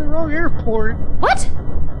landed at the wrong airport. What?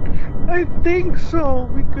 I think so,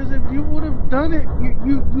 because if you would have done it,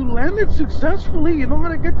 you landed successfully. You know how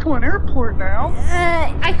to get to an airport now.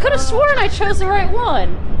 I could have sworn I chose the right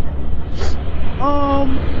one.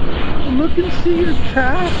 Look and see your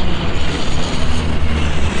task.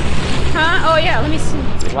 Huh? Oh yeah, let me see.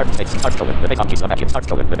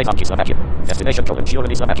 Destination Slovakia.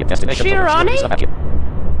 Destination Shirani? Slovakia.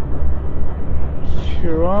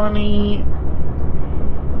 Shirani.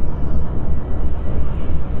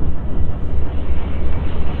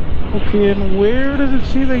 Okay, and where does it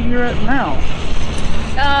say that you're at now?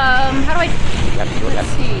 How do I... Let's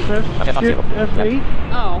see. Press Shift F8?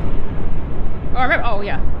 Oh. Oh, I remember... Oh,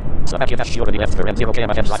 yeah. Slovakia Shirani left for M0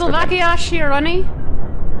 km ahead. Slovakia Shirani?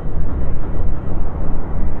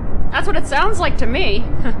 That's what it sounds like to me.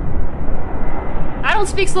 I don't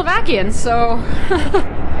speak Slovakian, so...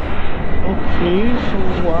 Okay, so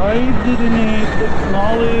why didn't it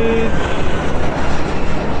acknowledge...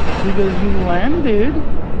 Because you landed...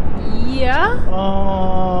 Yeah?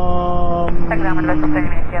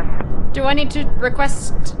 Do I need to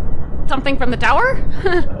request something from the tower?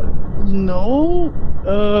 No.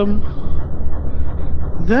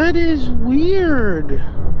 That is weird.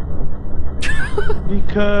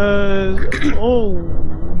 Because...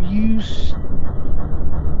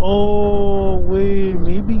 Oh, wait,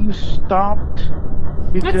 maybe you stopped.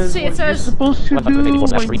 Because let's see, it says... you're supposed to do when you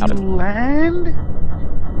land...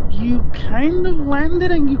 You kind of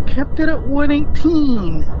landed and you kept it at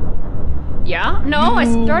 118. Yeah? No, I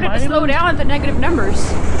started to slow down at the negative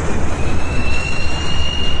numbers.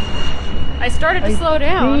 I started to slow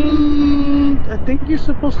down. I think you're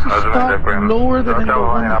supposed to stop lower than in the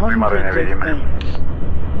 100s, I think.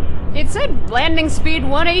 It said landing speed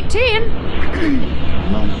 118.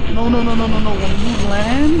 No. When you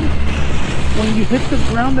land, when you hit the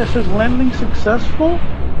ground that says landing successful,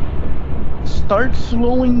 start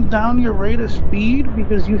slowing down your rate of speed,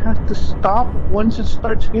 because you have to stop once it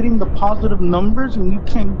starts hitting the positive numbers, and you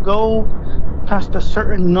can't go past a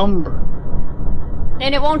certain number.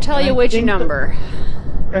 And it won't tell you which number.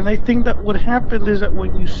 And I think that what happened is that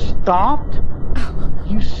when you stopped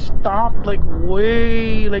like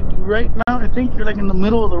way, like right now, I think you're like in the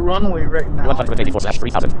middle of the runway right now.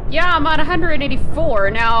 184/3000. Yeah, I'm at 184.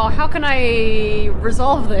 Now, how can I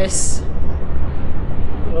resolve this?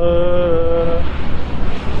 Take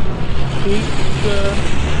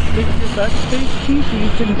your backspace key so you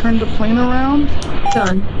can turn the plane around.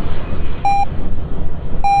 Done.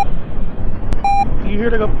 You hear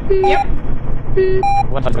like a beep, Yep. beep.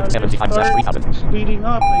 175/3000. Speeding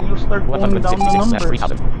up, and you'll start going down the numbers.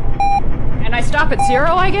 166/3000. And I stop at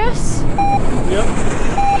 0, I guess? Yep.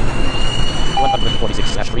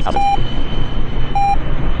 146/3000.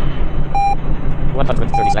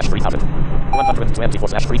 130/3000.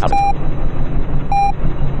 124/3000.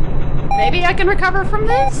 Maybe I can recover from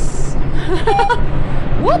this?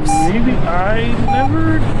 Whoops! Maybe I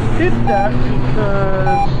never did that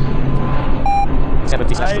because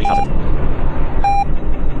 70/3000.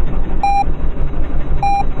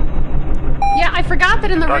 Yeah, I forgot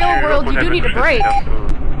that in the real world you do need a brake.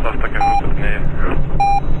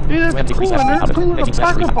 Yeah, that's cool, and there's cool with a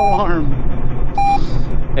backup alarm.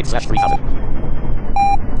 8/3000.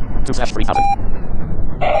 2/3000.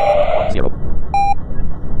 0.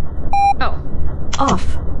 Oh.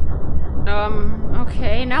 Off.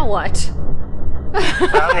 Okay, now what?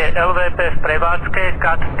 Správně, LVP v prevádzke,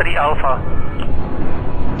 CAT 3 Alpha.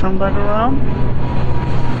 Turn back around.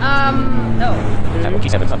 Oh.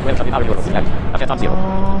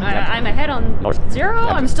 I'm ahead on North. 0.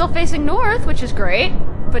 I'm still facing north, which is great.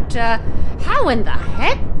 But, how in the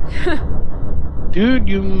heck? Dude,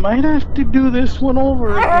 you might have to do this one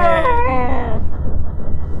over again.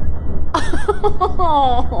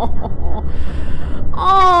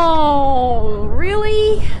 Oh,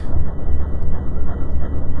 really?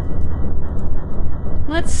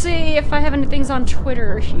 Let's see if I have any things on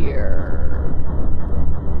Twitter here.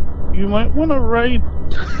 You might want to write...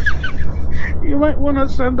 You might want to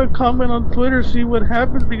send a comment on Twitter, see what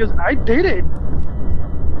happens, because I did it.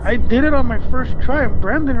 I did it on my first try, and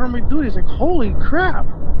Brandon heard me do it. He's like, "Holy crap!"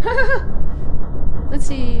 Let's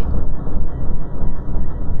see.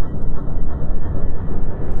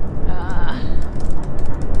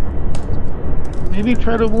 Maybe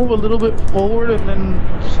try to move a little bit forward and then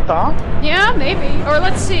stop. Yeah, maybe. Or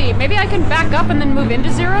let's see. Maybe I can back up and then move into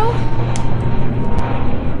 0.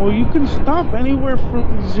 Well, you can stop anywhere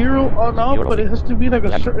from 0 on up, but it has to be like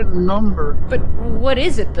a certain number. But what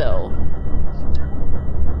is it though?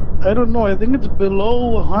 I don't know. I think it's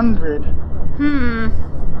below 100.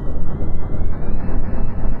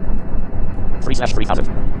 3/3000.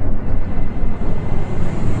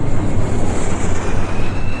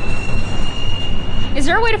 Is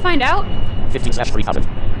there a way to find out? 15/3000.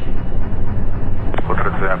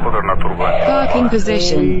 Parking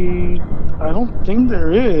position. I don't think there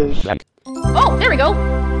is. Oh, there we go.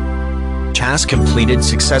 Task completed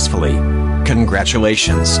successfully.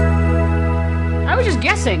 Congratulations. I was just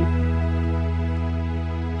guessing.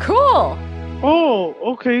 Cool. Oh,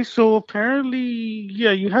 okay. So apparently,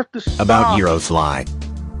 yeah, you have to stop. About Eurofly.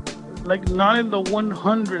 Like not in the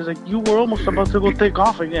 100s. Like you were almost about to go take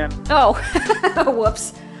off again. Oh,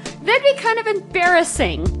 whoops. That'd be kind of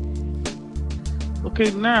embarrassing. Okay,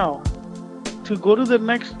 now to go to the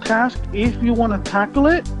next task, if you want to tackle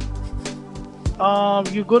it,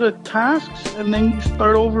 you go to tasks and then you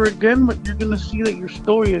start over again. But you're gonna see that your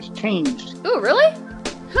story has changed. Ooh, really?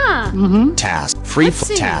 Huh. Mm-hmm. Task. Free Let's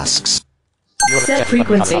see. tasks. Set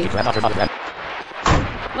frequency.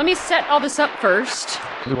 Let me set all this up first.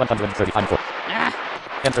 135.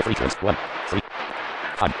 Enter frequency 1 3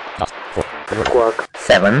 5 4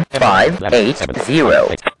 7 5 8 0.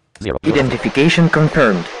 Identification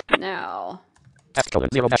confirmed. Now.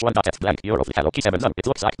 F:0-1.f blank Eurofly hello key 7 none. It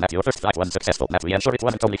looks like that your first flight was successful. That we ensure it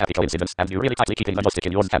wasn't only happy coincidence, and you really tightly keeping the joystick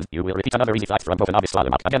in your hand. You will repeat another easy flight from both an obvious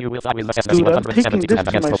slalom. Again, you will fly with the Cessna Dude, I'm C-170 taking and this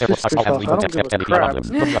against to my both airport sister's stars. All house. I don't give a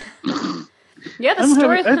crap. Yeah, the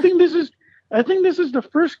story. I think this is the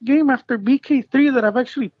first game after BK3 that I've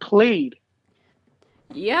actually played.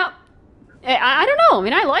 Yep. I don't know. I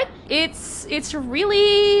mean, I like it's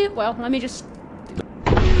really well. Let me just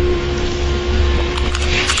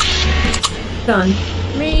Done.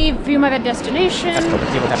 review my destination. The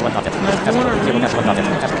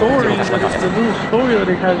new story that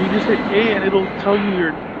it has, you just hit A and it'll tell you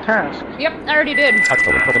your task. Yep, I already did.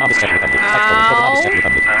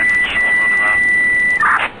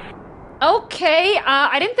 Okay,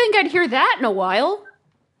 I didn't think I'd hear that in a while.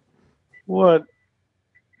 What?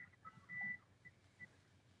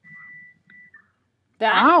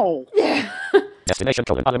 That. Ow! Destination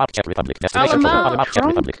Alamak Czech Republic. Destination Alamak Czech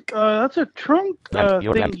Republic. That's a trunk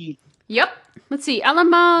thingy. Yep. Let's see.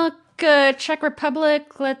 Alamak, Czech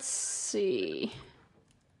Republic. Let's see.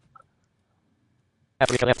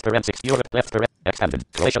 Africa left parent 6, Europe left parent, expanded,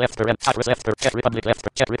 Croatia left parent, Cyprus left parent, Czech Republic left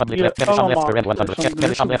Belgium left parent 100,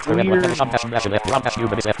 Belgium left parent 100, Belgium hash left, Ram hash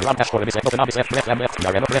Cuban is left, Ram hash Forum is left, Open Abyss left, Ram left,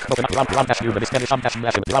 Yareno left, Open Ram hash Cuban is Belgium hash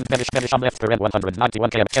Ram Belgium left parent 191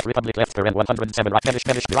 km, Czech Republic left parent 107, right Belgium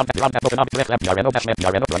Ram Open Abyss left, Yareno hash left,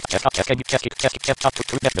 Yareno front, Czech private family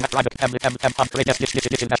upgrade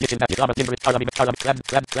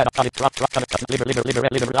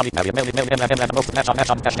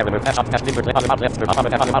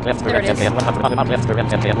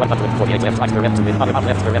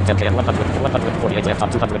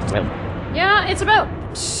Yeah, it's about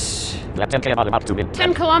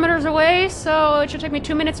 10 kilometers away, so it should take me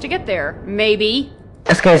 2 minutes to get there. Maybe.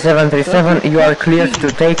 SK737, you are cleared to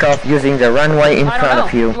take off using the runway in front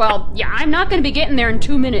of you. Well, yeah, I'm not going to be getting there in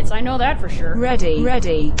 2 minutes. I know that for sure. Ready.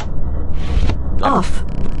 Ready. Off.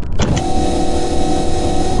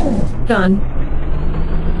 Done.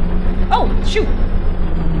 Oh, shoot.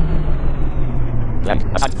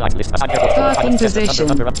 Parking position.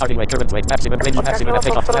 Starting weight, current weight, maximum range, maximum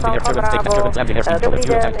takeoff, landing air, current take, current landing air, speed, color,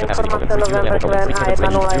 fuel tank capacity, color, free fuel level, color, free current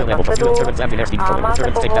range, fuel level, fuel, current landing air, speed, color,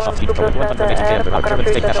 current take, dash off, speed, color, 180 km, current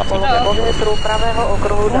take, dash off, speed,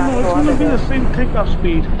 Oh no, it's gonna be the same takeoff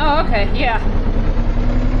speed. Oh, okay, yeah.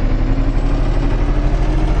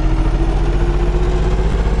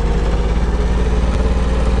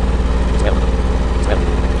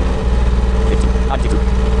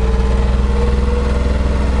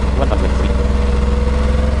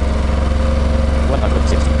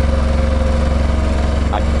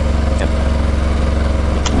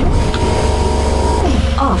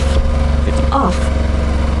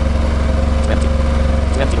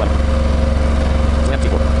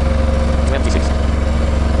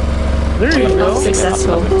 There you go.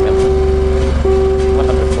 Successful. I'm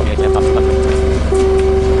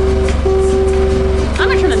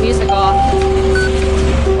gonna turn the music off.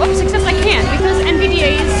 Whoops, except I can't because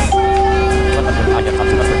NVDA's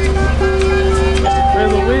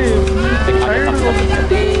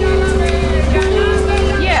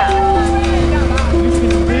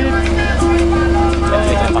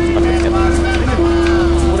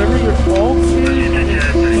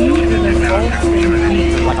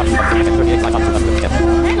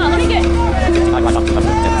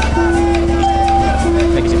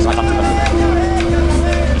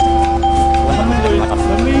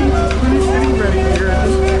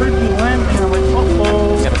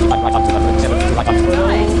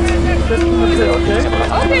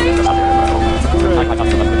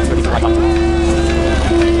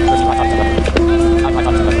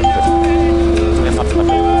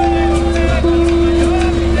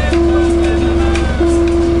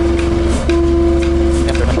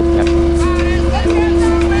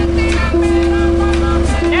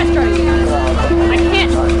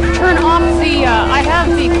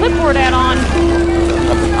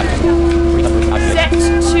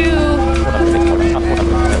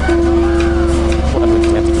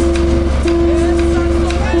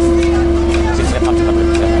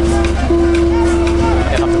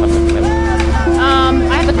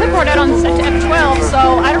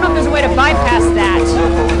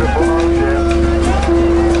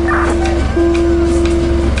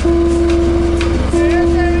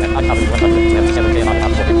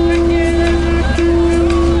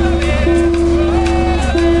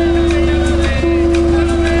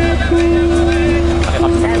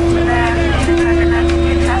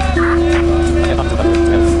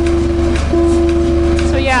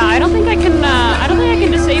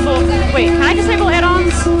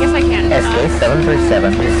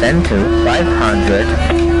SK737, descend to 500.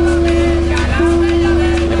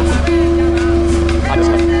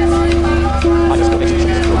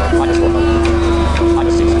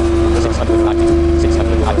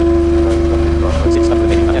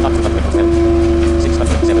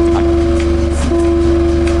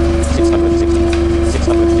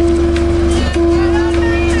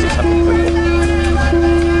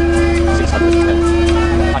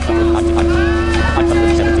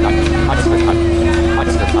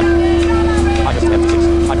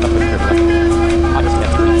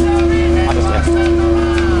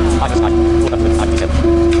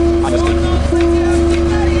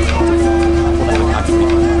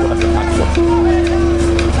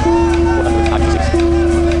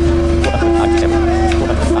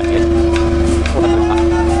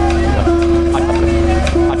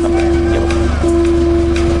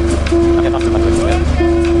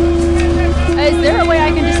 Is there a way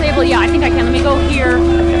I can disable? Yeah, I think I can. Let me go here.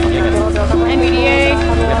 NVDA.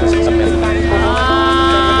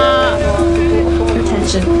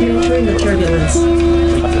 Attention, entering the turbulence.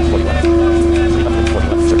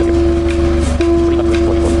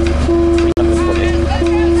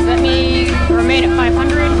 Let me remain at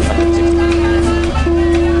 500.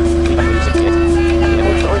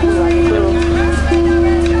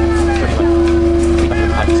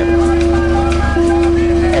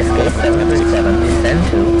 SK737, descend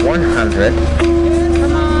to 100.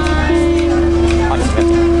 Come on.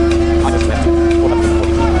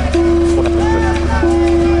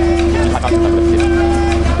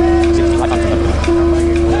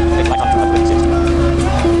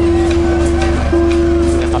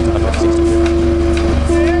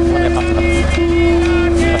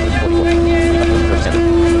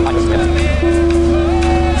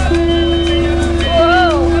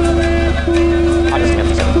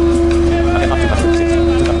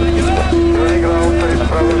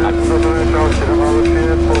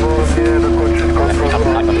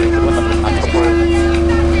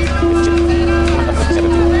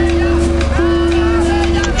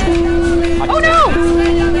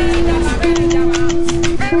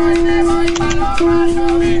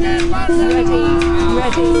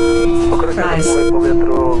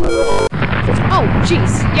 Oh,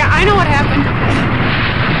 jeez. Yeah, I know what happened.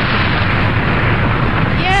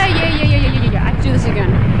 Yeah. I have to do this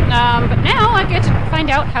again. But now I get to find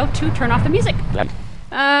out how to turn off the music.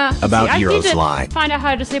 About I Heroes need to Lie. find out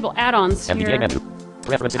how to disable add-ons here.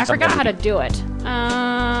 I forgot how to do it.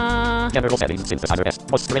 General settings, synthesizer S,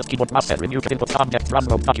 most rails, keyboard, mouse, set, remute, input, object, run,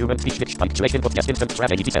 mode, document, speech, punctuation, input, yes, instant, trap,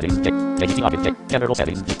 ADT settings, ADT login, general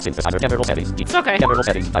settings, synthesizer, general settings, It's okay. general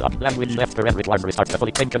settings, dialog, language, left, and require restart,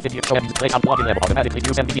 fully claim, configure, show, and place on login level, automatically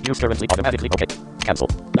use, MDD, use currently, automatically, okay, cancel,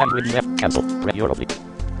 language, left, cancel, red, Eurofleet.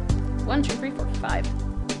 1, 2, 3, 4, 5.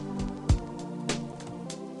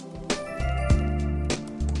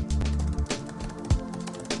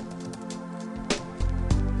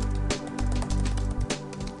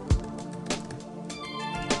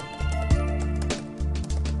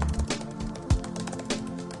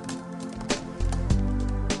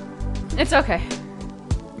 It's okay.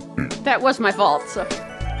 That was my fault, so.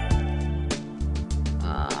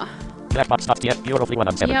 Black box, not yet, Eurofleet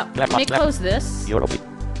 117. Yep, Black let me box, close this. Eurofleet.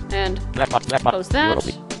 And Black box, close that.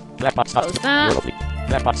 Eurofleet. Black box, not Close that. Eurofleet.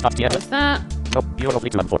 Black box, not yet. Close that. Nope,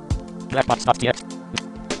 Eurofleet 114. Black box, not yet.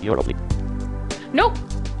 Eurofleet. Nope.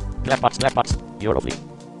 Black box, Eurofleet.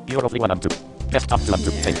 Eurofleet 1 and 2. Desktop 2 and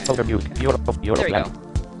 2. Same folder view. There we Europlan. go.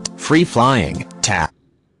 Free flying. Tap.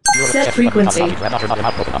 Set frequency. New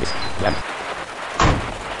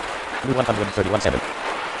 131.7.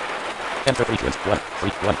 Enter frequency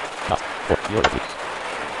 131.4 Eurofleet.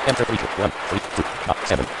 Enter frequency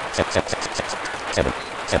 132.7.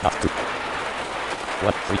 Set not 2.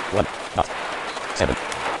 131.7.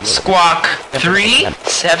 Squawk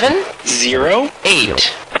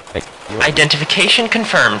 3708. Identification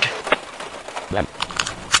confirmed.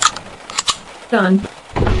 Done.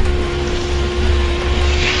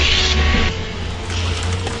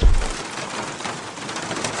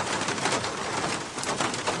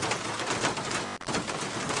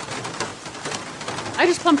 I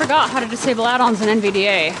just plumb forgot how to disable add-ons in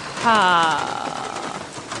NVDA.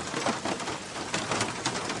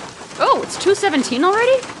 Oh, it's 2:17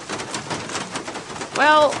 already?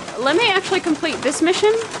 Well, let me actually complete this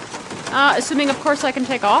mission. Assuming, of course, I can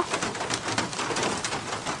take off.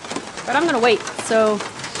 But I'm gonna wait, so...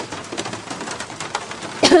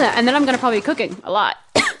 and then I'm gonna probably be cooking a lot.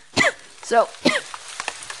 So...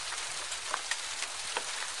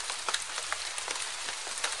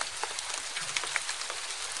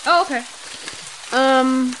 Oh, okay.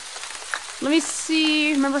 Let me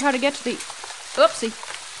see. Remember how to get to the... Oopsie.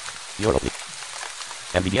 Europe.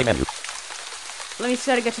 NVDA menu. Let me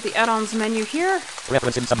see how to get to the add-ons menu here.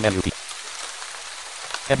 Reference in some menu.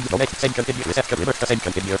 And donate same continue reception reverse the same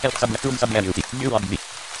continue help some room some menu new on me.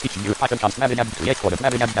 Teaching you Python cons manage and create code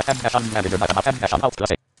manage and dash on manager and dash on out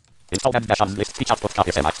plus A. Install and dash on list teach output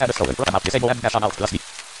copy semi add a stolen program out disable and dash on out plus B.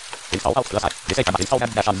 Install out plus I disable install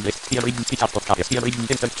and dash on list here reading teach output copy here reading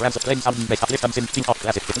instant translate plain sound make up list and think of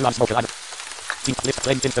classic with nuance mobile think list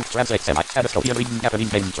plain instant translate semi add a stolen here reading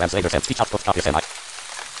Japanese name translator and teach output copy semi.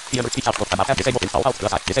 Here teach output about and disable install out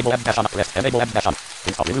plus I disable and dash on press enable and dash on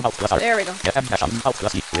install remove out plus R. There we go. Get and dash on out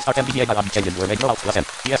plus E restart NVDA by changes were made no out plus N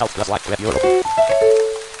ES out plus Y press Europe.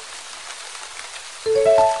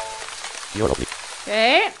 Europe.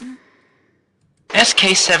 Okay.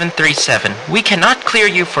 SK737, we cannot clear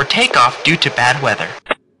you for takeoff due to bad weather.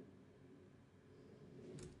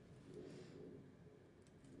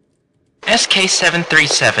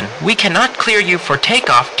 SK737, we cannot clear you for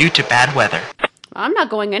takeoff due to bad weather. I'm not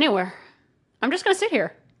going anywhere. I'm just gonna sit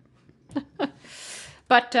here.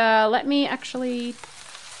 But let me actually...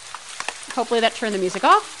 Hopefully that turned the music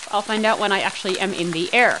off. I'll find out when I actually am in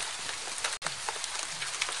the air.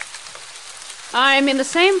 I'm in the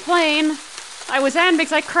same plane I was in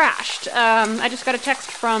because I crashed. I just got a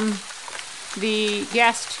text from the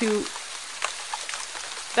guest who...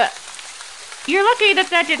 You're lucky that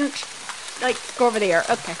that didn't, like, go over the air.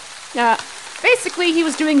 Okay. Basically, he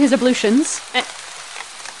was doing his ablutions.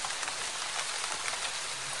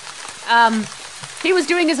 He was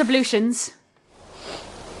doing his ablutions.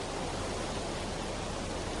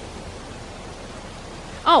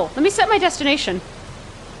 Oh, let me set my destination.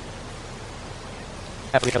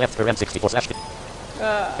 Africa left for 64 slash.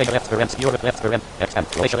 Asia left for Europe left for XM.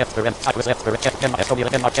 Croatia left for Cyprus left for Estonia,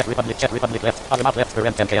 Denmark, Czech Republic left. Panama left for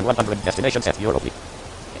 10K and 100 destinations at Europe. Okay,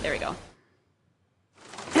 there we go.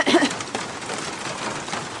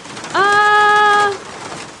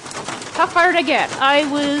 How far did I get? I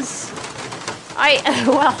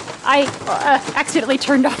accidentally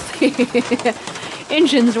turned off the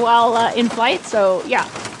engines while in flight, so yeah.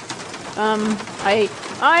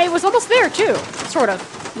 I was almost there too, sort of.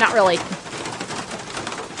 Not really.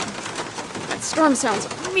 That storm sounds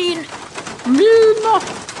mean.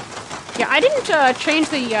 Yeah, I didn't change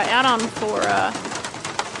the add-on for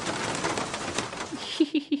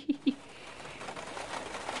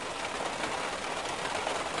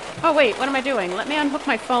Oh wait, what am I doing? Let me unhook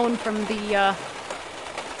my phone from the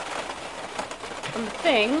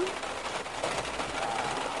thing.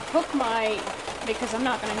 Hook my... because I'm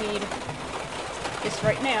not gonna need this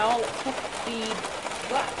right now. Let's hook the...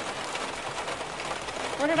 what?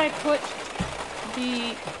 Where did I put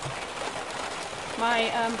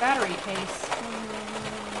my battery case?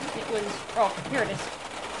 It was... oh, here it is.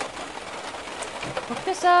 Hook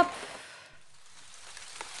this up.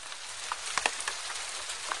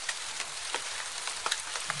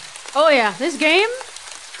 Oh yeah, this game,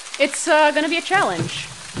 it's gonna be a challenge.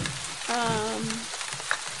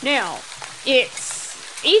 Now,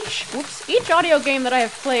 it's each audio game that I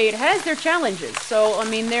have played has their challenges. So, I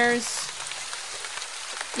mean, there's,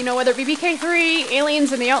 you know, whether it be BK3,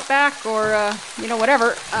 Aliens in the Outback, or, you know,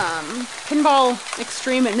 whatever, Pinball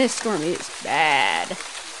Extreme, and this storm is bad.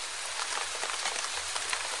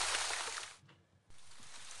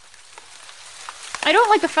 I don't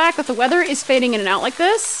like the fact that the weather is fading in and out like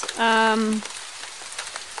this. I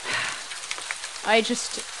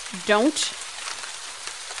just don't.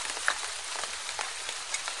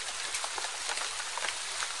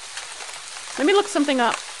 Let me look something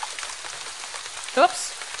up.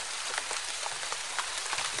 Oops.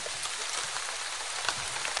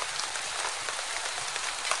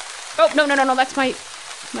 Oh, no, that's my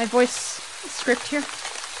voice script here.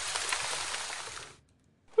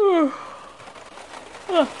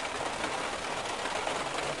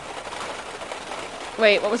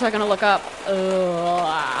 Wait, what was I gonna look up?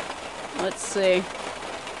 Let's see.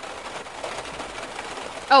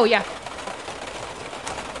 Oh, yeah.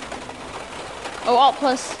 Oh, Alt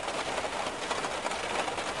plus.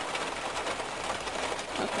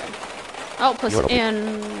 Okay. Alt plus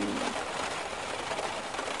N.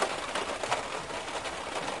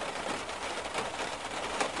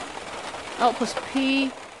 Alt plus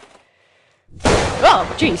P. Oh,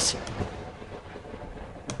 jeez.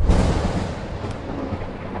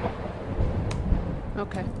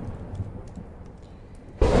 Okay.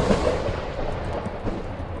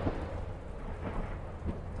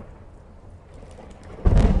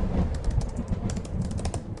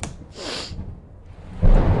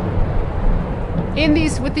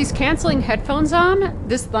 With these canceling headphones on,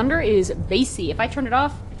 this thunder is bassy. If I turn it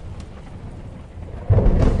off,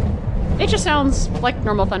 It just sounds like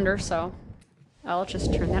normal thunder, so I'll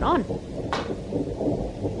just turn that on.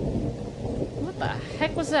 What the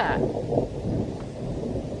heck was that?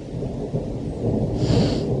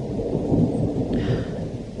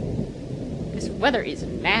 This weather is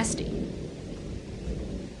nasty.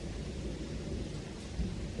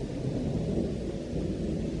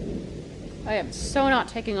 I am so not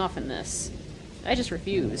taking off in this. I just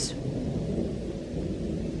refuse.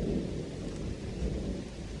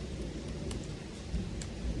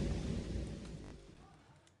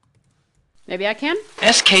 Maybe I can?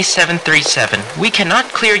 SK-737, we cannot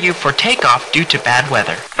clear you for takeoff due to bad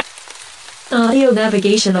weather. Audio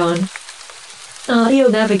navigation on. Audio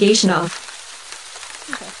navigation off.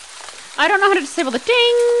 Okay. I don't know how to disable the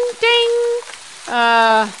ding, ding.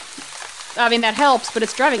 I mean, that helps, but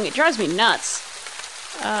it drives me nuts.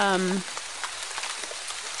 I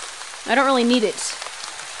don't really need it.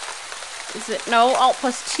 Is it, no, Alt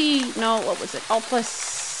plus T, no, what was it? Alt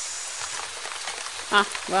plus... Ah,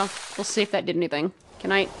 well, we'll see if that did anything.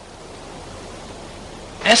 Can I...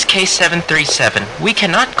 SK-737, we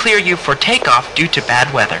cannot clear you for takeoff due to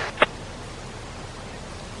bad weather.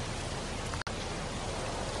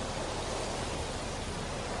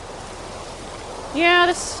 Yeah,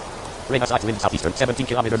 this... Rain aside wind southeastern, 17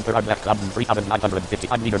 kilometers per hour left, clouds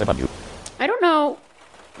 3,955 meters above you. I don't know.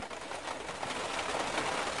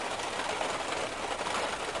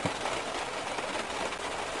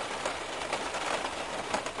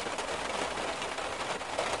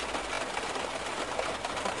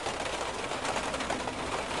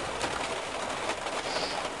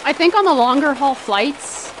 I think on the longer haul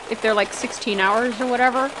flights, if they're like 16 hours or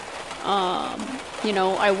whatever, you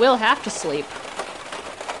know, I will have to sleep.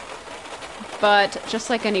 But just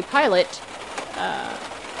like any pilot,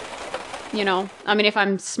 you know, I mean, if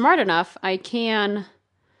I'm smart enough, I can...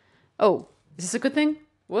 Oh, is this a good thing?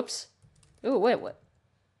 Whoops. Oh, wait, what?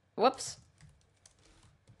 Whoops.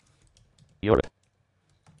 Europe.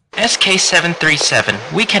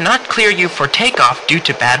 SK-737, we cannot clear you for takeoff due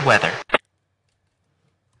to bad weather.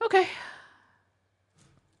 Okay.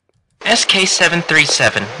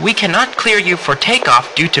 SK-737, we cannot clear you for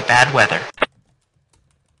takeoff due to bad weather.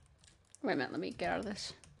 Wait a minute, let me get out of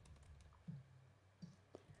this.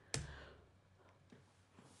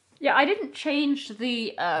 Yeah, I didn't change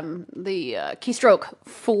the keystroke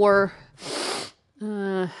for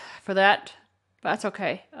that. That's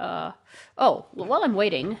okay. Oh, well, while I'm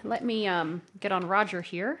waiting, let me get on Roger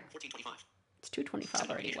here. 1425. It's 2:25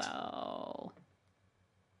 already. Wow.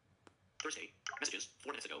 Thursday. Messages.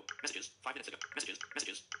 4 minutes ago. Messages. 5 minutes ago. Messages.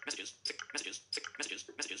 Messages. Messages. 6 messages. 6 messages.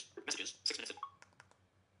 Messages. Messages. 6 minutes ago.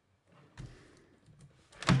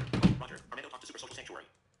 Roger. Armando talk to Super Social Sanctuary.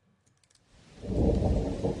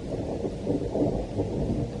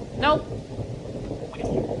 Nope.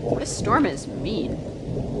 This storm is mean.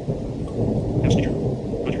 Messenger.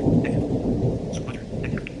 Roger. Echo. Roger.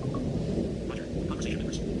 Echo. Roger. Conversation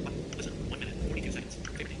members. Listen. 1 minute. 42 seconds.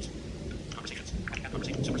 Favorite names. Conversations. Have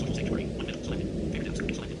conversation. Super Social Sanctuary. 1 minute. Selected. Favorite names.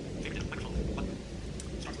 Selected. Favorite names. Microphone. Button.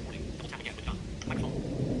 Start recording. Double tap again when done. Microphone.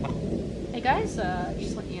 Button. Hey guys,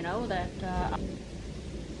 just letting you know that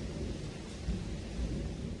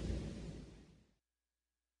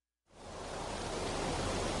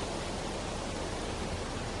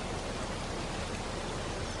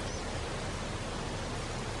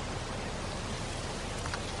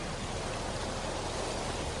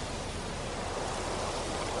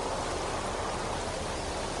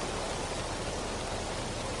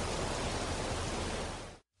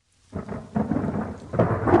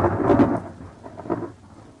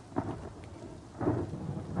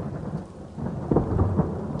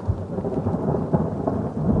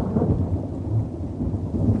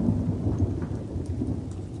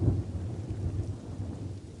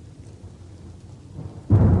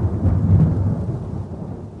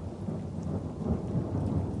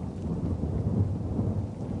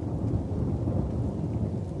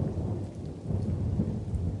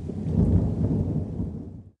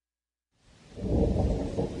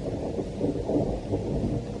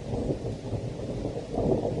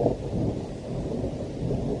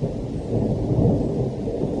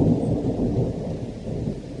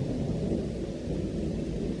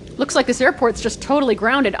looks like this airport's just totally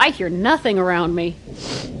grounded. I hear nothing around me.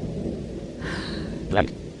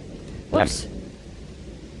 Blank. Whoops.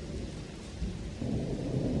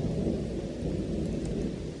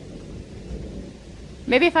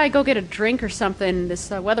 Maybe if I go get a drink or something, this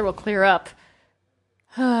weather will clear up.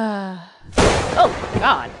 Oh,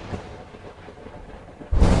 God.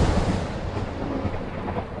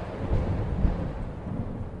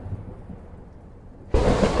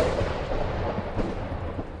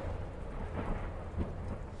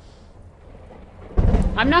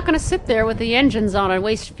 I'm not gonna sit there with the engines on and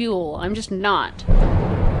waste fuel. I'm just not.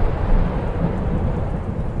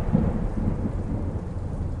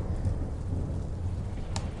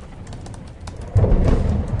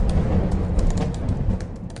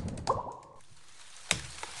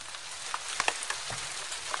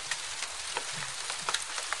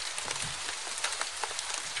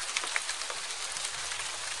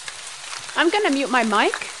 I'm gonna mute my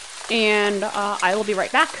mic, and I will be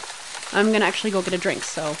right back. I'm gonna actually go get a drink,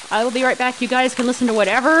 so I will be right back. You guys can listen to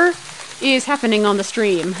whatever is happening on the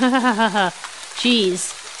stream.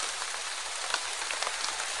 Jeez.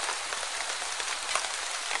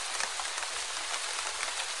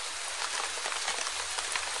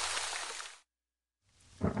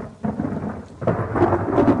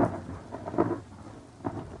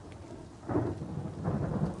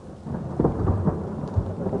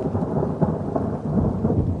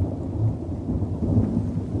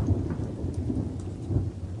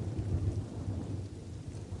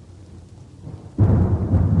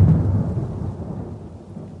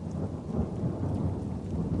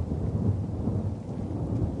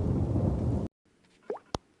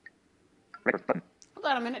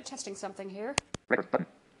 Hold on a minute, testing something here.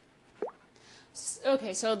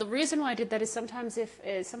 Okay, so the reason why I did that is sometimes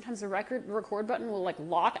the record button will like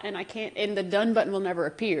lock and I can't, and the done button will never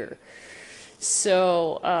appear.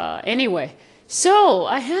 So anyway, so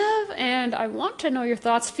I have, and I want to know your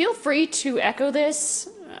thoughts. Feel free to echo this,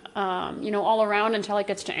 all around until it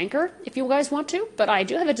gets to Anchor, if you guys want to. But I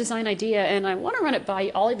do have a design idea, and I want to run it by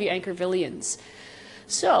all of you Anchorvillians.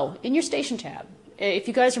 So in your station tab, if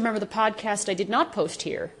you guys remember the podcast I did not post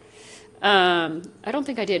here, I don't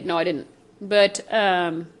think I did. No, I didn't. But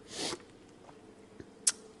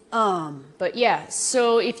yeah,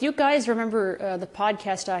 so if you guys remember the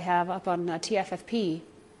podcast I have up on TFFP,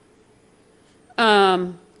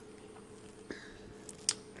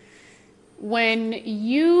 when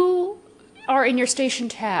you are in your station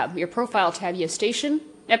tab, your profile tab, you have station,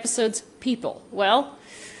 episodes, people. Well,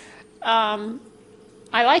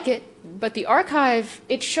 I like it, but the archive,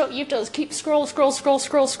 you have to keep scroll.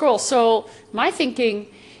 So my thinking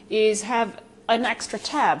is have an extra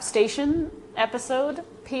tab, station, episode,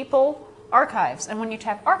 people, archives. And when you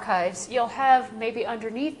tap archives, you'll have maybe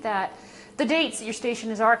underneath that the dates that your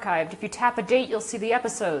station is archived. If you tap a date, you'll see the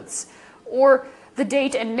episodes. Or the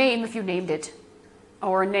date and name if you named it.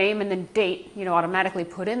 Or a name and then date, automatically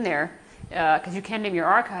put in there, because you can name your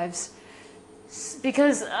archives.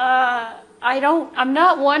 Because I'm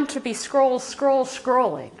not one to be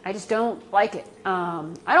scrolling. I just don't like it.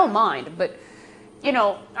 I don't mind, but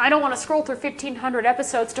I don't want to scroll through 1,500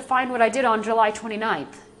 episodes to find what I did on July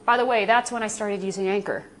 29th. By the way, that's when I started using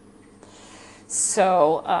Anchor.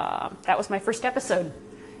 So that was my first episode.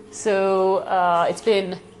 So it's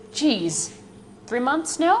been, 3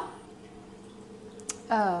 months now?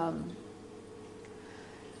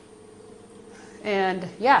 And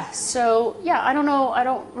yeah, so yeah, I don't know. I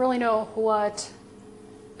don't really know what.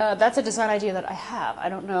 That's a design idea that I have. I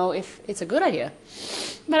don't know if it's a good idea,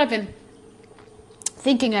 but I've been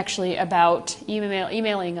thinking actually about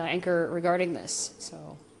emailing Anchor regarding this.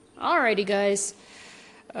 So, alrighty, guys,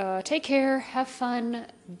 take care, have fun,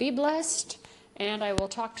 be blessed, and I will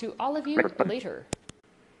talk to all of you later.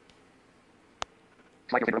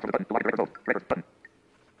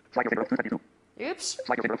 Oops.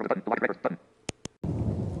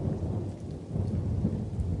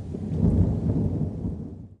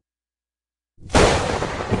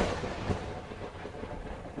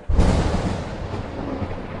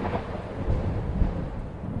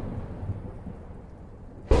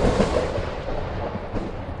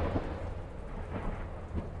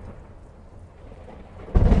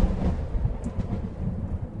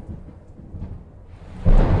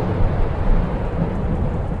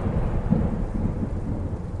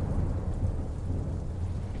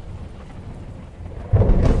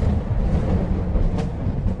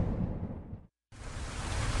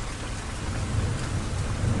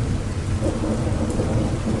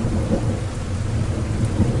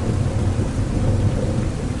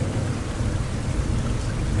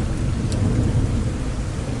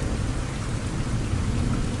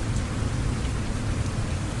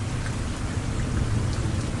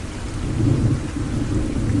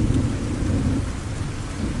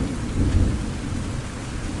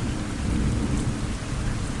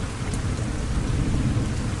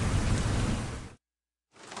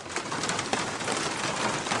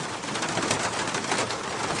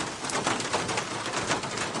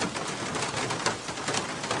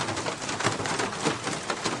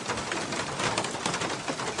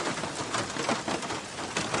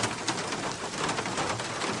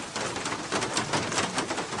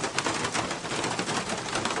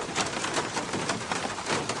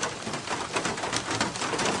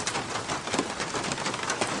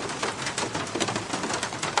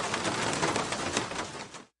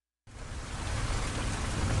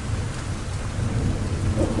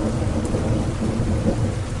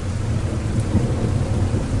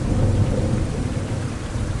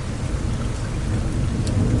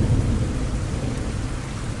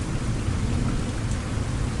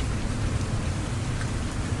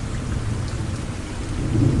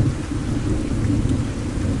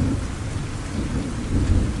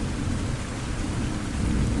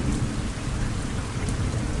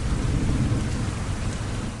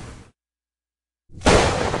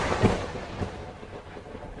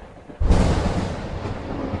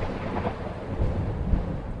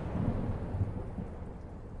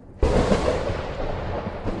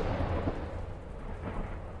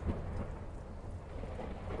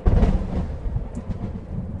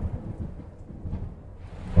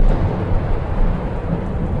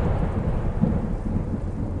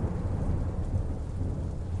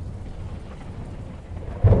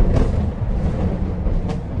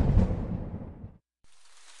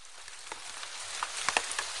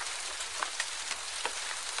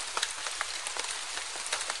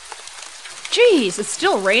 Jeez, it's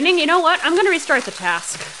still raining. You know what? I'm gonna restart the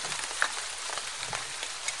task.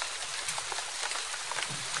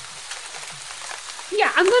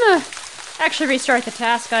 Yeah, I'm gonna actually restart the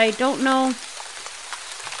task. I don't know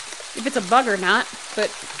if it's a bug or not, but...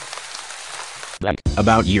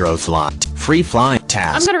 About Euroflight. Free flying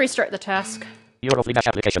task. I'm gonna restart the task. Eurofleet dash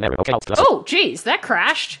application error. Okay, oh, jeez, that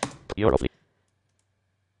crashed. Eurofleet.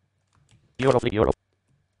 Eurofleet, Euro.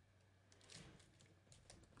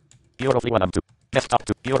 Eurofleet 1 and 2. Desktop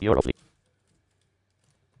 2. Eurofleet.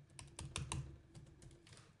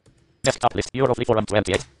 Desktop list. Eurofleet 4 and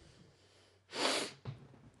 28.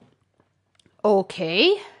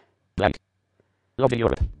 Okay. Blank. Loading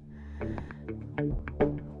Europe.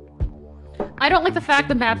 I don't like the fact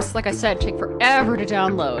the maps, like I said, take forever to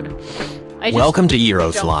download. Welcome to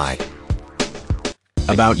Eurofly.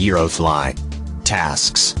 About Eurofly.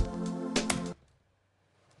 Tasks.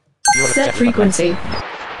 Set frequency.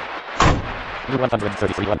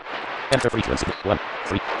 133 1. Enter frequency 1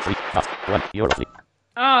 3 3 dot 1 Eurofleet.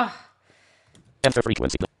 Enter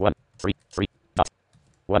frequency 1 3 3 dot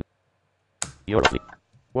 1 Eurofleet.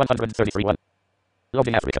 133 1.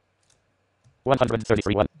 Loading Africa.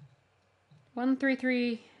 133 1.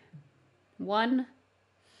 133 1.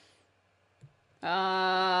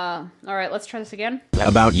 Alright, let's try this again.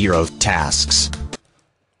 About Euro tasks.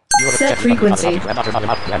 Set frequency.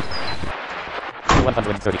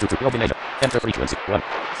 132 loading Asia. Enter frequency 1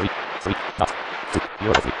 3 3 dot 2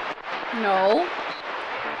 Eurofleet. No.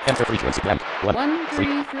 Enter frequency blank 1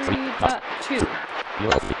 3 3 dot 2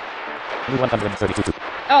 Eurofleet. 132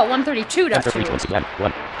 Oh, 132.2. Enter frequency blank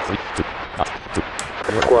 1 3 2 dot 2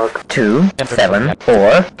 Squawk 2 7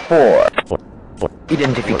 4 4.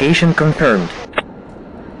 Identification confirmed.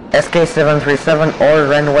 SK737, all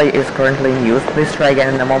runway is currently in use. Please try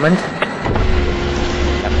again in a moment.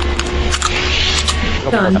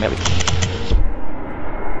 Done.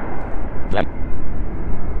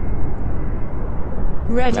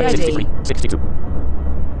 Ready. 62.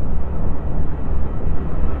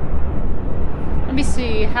 Let me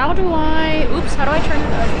see. How do I... Oops, how do I turn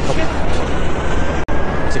it? Shift.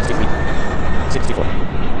 63. 64.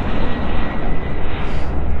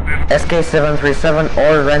 SK737,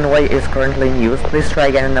 all runway is currently in use. Please try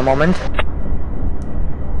again in a moment.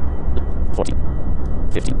 14.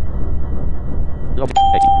 15. Loading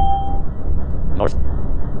 18. North.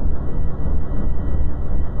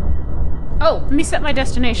 Oh, let me set my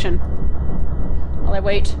destination. While I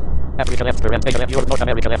wait. Africa left parent, Asia left, Europe, North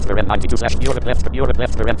America left parent, 92 slash Europe left parent, Asia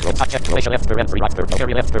left parent, right parent,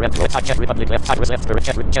 Bulgaria left parent, Czech Republic left, Cyprus left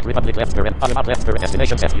parent, Czech Republic left parent, Panama left parent,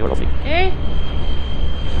 destination left, Eurofleet. Okay.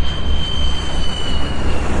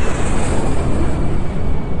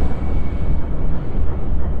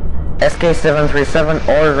 SK737,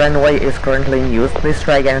 all runway is currently in use. Please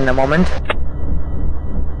try again in a moment.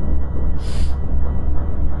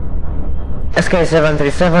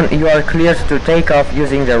 SK737, you are cleared to take off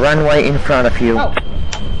using the runway in front of you. Oh.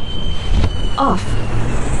 Off.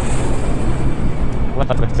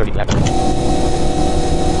 130 left.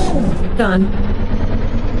 Done.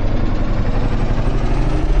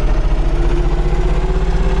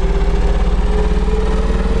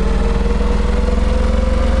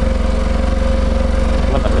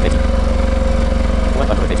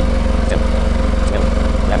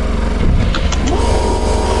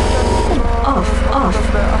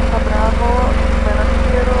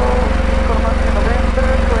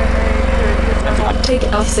 Take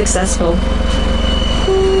off successful.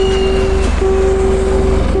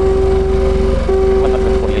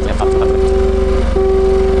 148 left up to 100.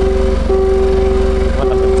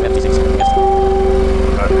 126 yes.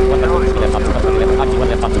 103 left up to 100. 91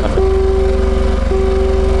 left up to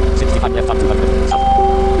 100. 65 left up to 100. Stop.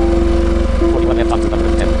 41 left up to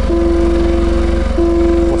 110.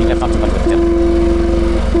 40 left up to 110.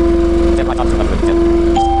 10 right up to 110.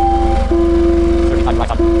 35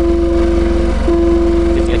 right up.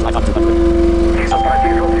 58 right up to 100. Stop.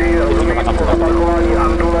 50 right up to 100.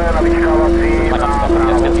 right up to 100.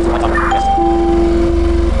 Yes, 22 right up. Yes.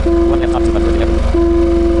 1 left up to 111.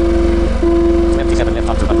 27 left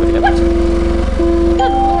up to 111. What?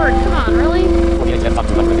 Good lord, come on, really? 48 left up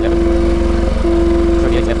to 111.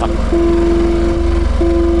 38 left up.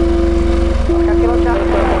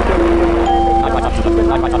 9 right up to 100.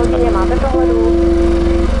 9 right up to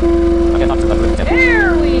 100. Again up to 110.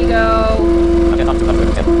 There we go. Again up to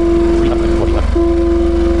 110. 341.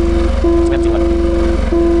 21.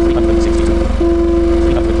 362.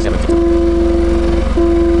 372.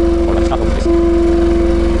 Orange double please.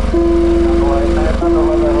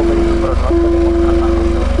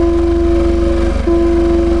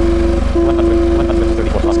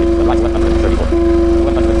 134 plus right 134.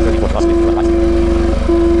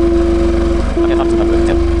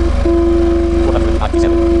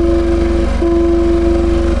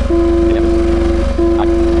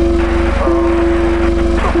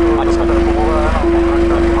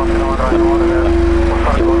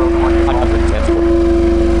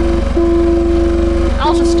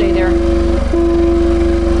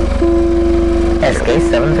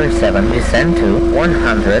 737, descend to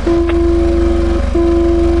 100.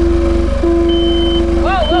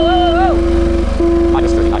 Whoa, whoa, whoa, whoa, whoa!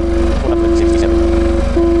 Minus 39, 467,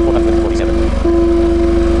 447.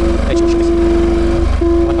 Rachel Schmidt.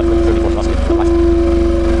 134 crosswind for left.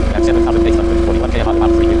 And 7,841 km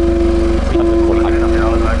about 3 wind. 345.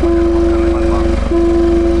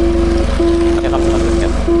 Again up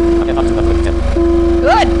 210. Again up 210.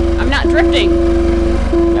 Good! I'm not drifting!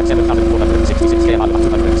 And 7,466 km about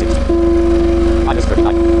 260. Minus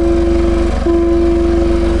 39.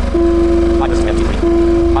 Minus 23.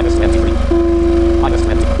 Minus 23. Minus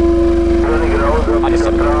 20. Minus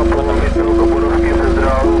 7. 100. Minus 2.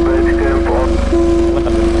 120.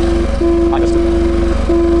 122. Minus 1.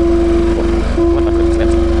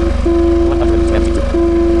 123. 120.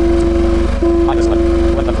 Minus 1.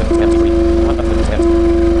 120. 120.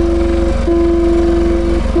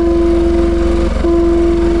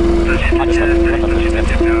 Minus 3. 180.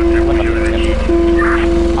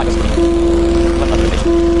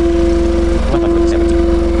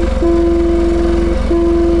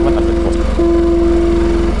 170. 140.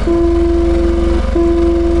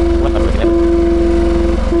 111.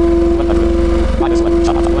 100. Minus 1.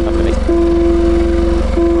 Chapata 108. 107.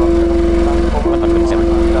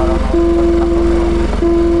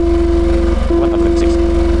 106.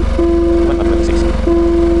 106.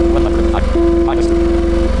 105. Minus 2.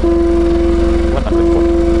 104.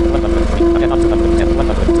 103. Again up to 110.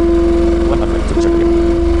 102. 102. Circle.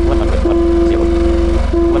 101. 0.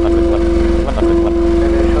 101. 101.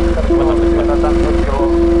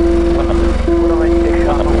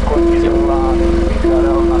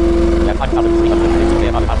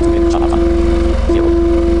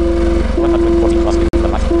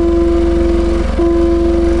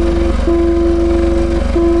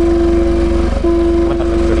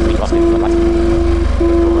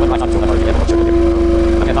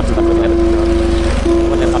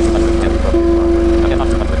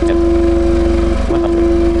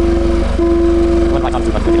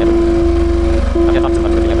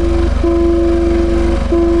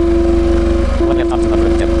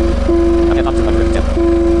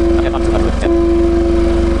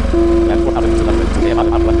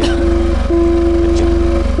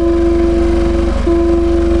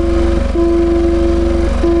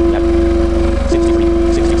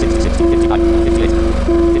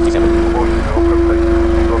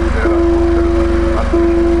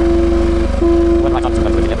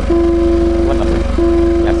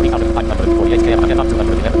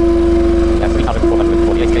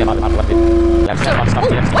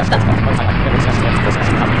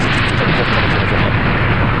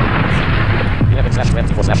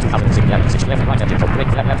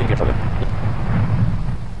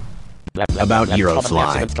 11/24/2006. About Eurofly.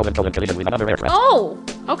 Oh!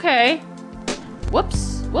 Okay.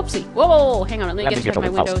 Whoops. Whoopsie. Whoa! Hang on, let me get to my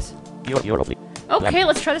windows. Okay,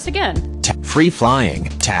 let's try this again. Free flying.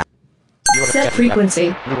 Tap. Set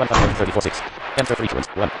frequency. Enter frequency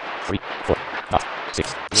 1, 3, 4,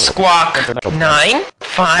 6. Squawk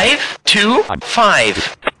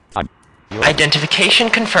 9525. Identification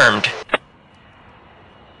confirmed.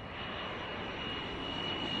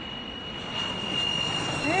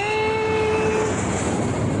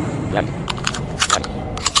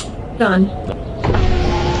 Done.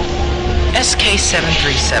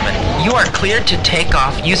 SK737, you are cleared to take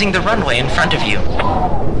off using the runway in front of you.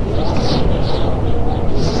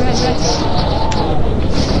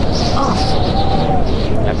 Off.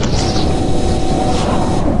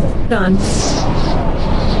 Done.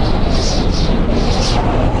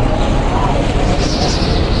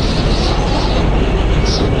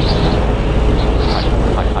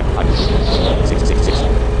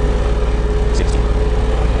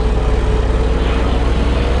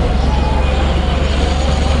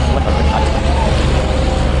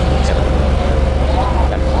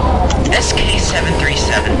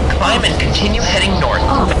 SK737, climb and continue heading north.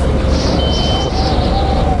 Off.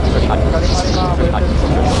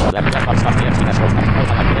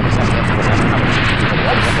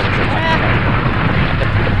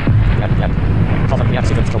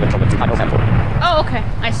 Oh, okay.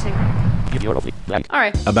 I see.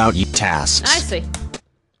 Alright. About tasks. I see.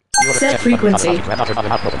 Set frequency.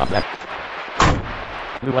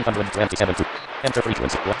 127. Enter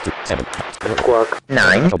frequency 127. Squawk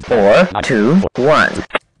 9421.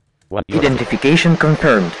 Identification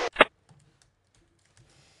confirmed.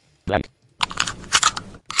 Blank.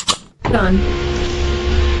 Done.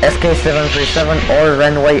 SK737, all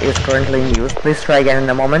runway is currently in use. Please try again in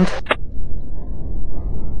a moment.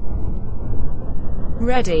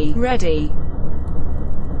 Ready. Ready.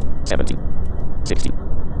 17. 16.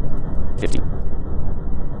 15.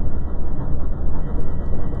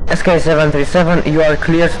 SK-737, you are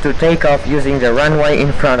cleared to take off using the runway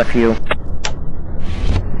in front of you.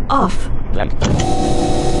 Off. Blank.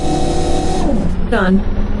 Done.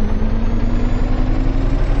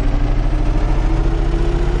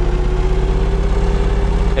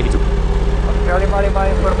 Kalimári má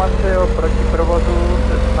informace o protiprovozu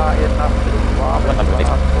Cessna 172 po 1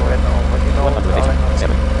 hodinou vzdálenosti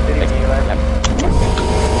 4 míle.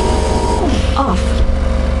 Off.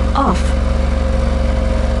 Off.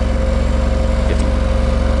 50,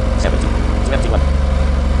 70, 21,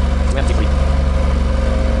 23.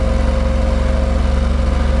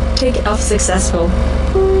 Take off successful.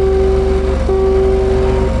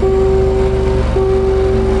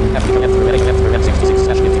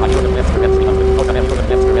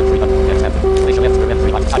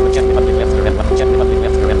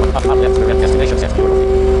 Destination set Euro.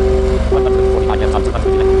 149 left on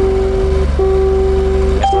 211.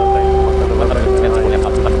 Left 124 left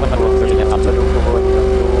on 130 left on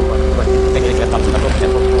 88 left on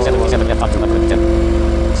 77 left on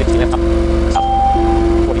 210. 60 left on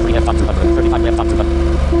 43 left on 235 left on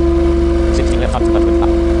 60 left on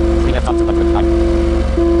 3 left on 209.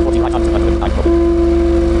 40 right on 209.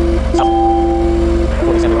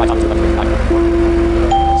 47 right on 209.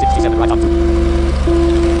 67 right on 2.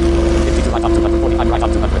 52 right on 245 right on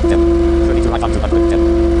 210. 32 right on 210.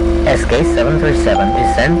 SK-737,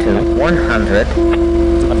 descend to 100.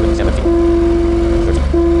 270. 30.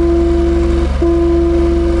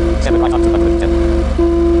 7 right on 210.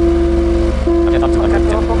 Again on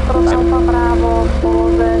 210. 7. Bravo,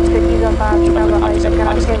 poloze, třetí zatáčka, zahajte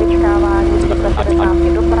krátké vyčkávání,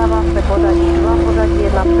 317 doprava, jste pozadí 2, pozadí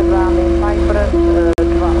 1 před vámi, Piper 2.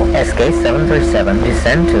 SK-737,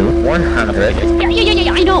 descend to 100.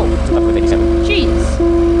 Yeah, I know. 287. Jeez.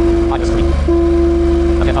 Minus 3.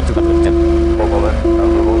 Again on 210.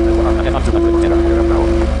 Again on 210.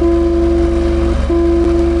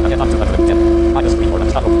 Again on 210. Minus 3 more than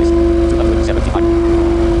start of this. 275.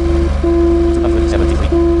 273.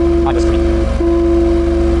 Minus 3.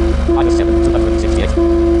 Minus 7. 268.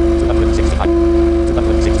 265.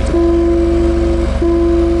 262.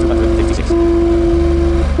 256.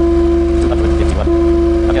 251.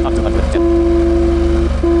 Again on 210.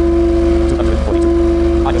 242.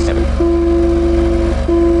 Minus 7.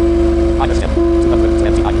 Minus 10.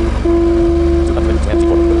 229.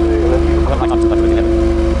 224. 1 right on 211.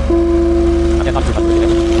 Again on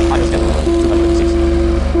 211. Minus 10. 206.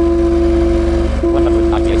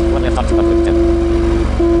 198. 1 left on 210.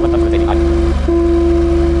 189.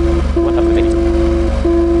 182.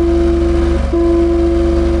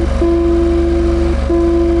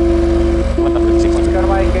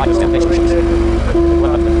 162. Minus 10 next pushes.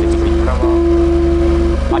 153.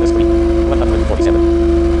 Minus 3. 147.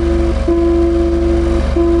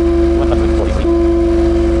 143.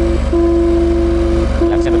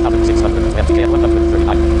 Left 7,620.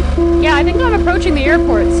 139. Yeah, I think I'm approaching the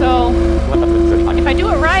airport, so 139. if I do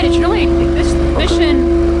it right, it should only this mission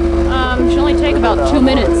should only take about 2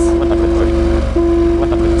 minutes. 130.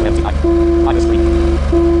 129. Minus 3.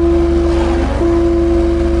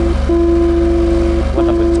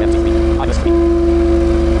 123. Minus 3.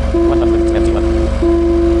 121.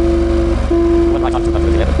 1 right on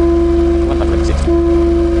 211. 160.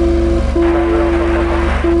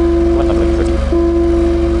 130.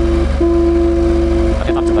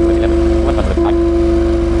 Again on 211.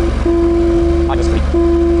 109. Minus 3.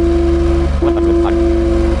 105.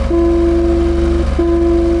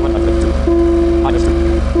 102. Minus 2.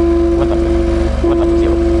 100. 100.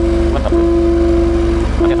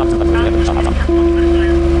 100. Again on 211. Shut up.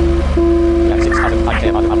 Yeah, 6,000. I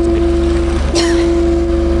came out up to me.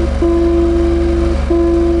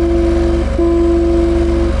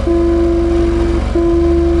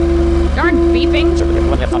 Darn beeping.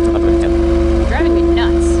 One left on 210. Driving me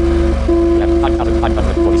nuts. Left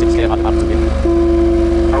 5,546. Came out up to me.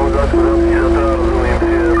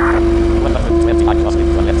 129 was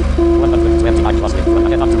left. 129 was left.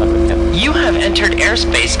 Again on 210. You have entered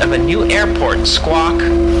airspace of a new airport, Squawk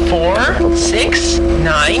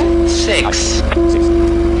 4696.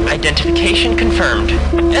 Identification confirmed.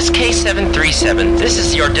 SK-737, this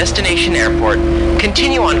is your destination airport.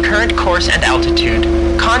 Continue on current course and altitude.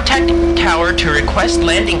 Contact tower to request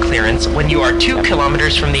landing clearance when you are 2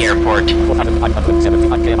 kilometers from the airport.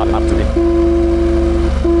 4,575 came out up to me.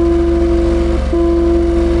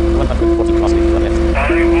 140 crossing to the left.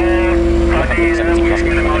 170 crossing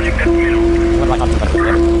to the left. 1 right on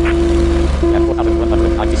 211. And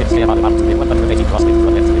 4,196 came out up to me. 180 crossing to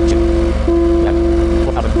the left. And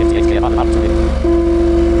 4,058 came out up to me.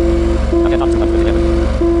 Again on 211.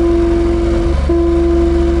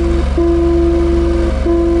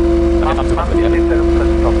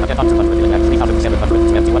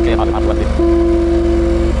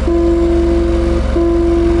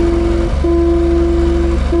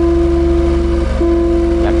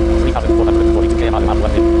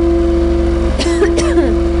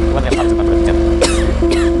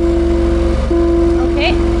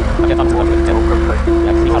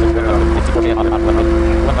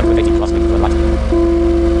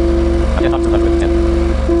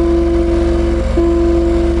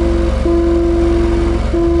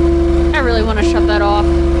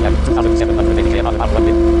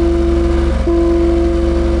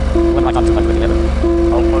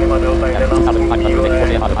 západně vašich pozic,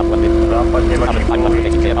 152.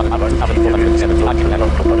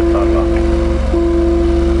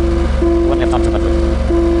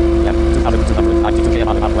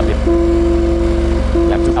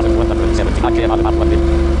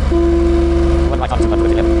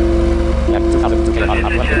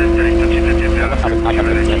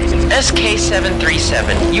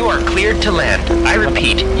 SK737, you are cleared to land. I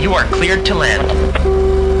repeat, you are cleared to land.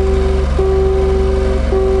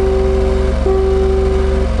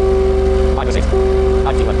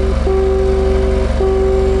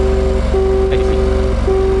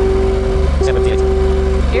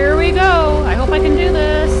 Here we go. I hope I can do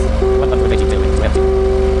this.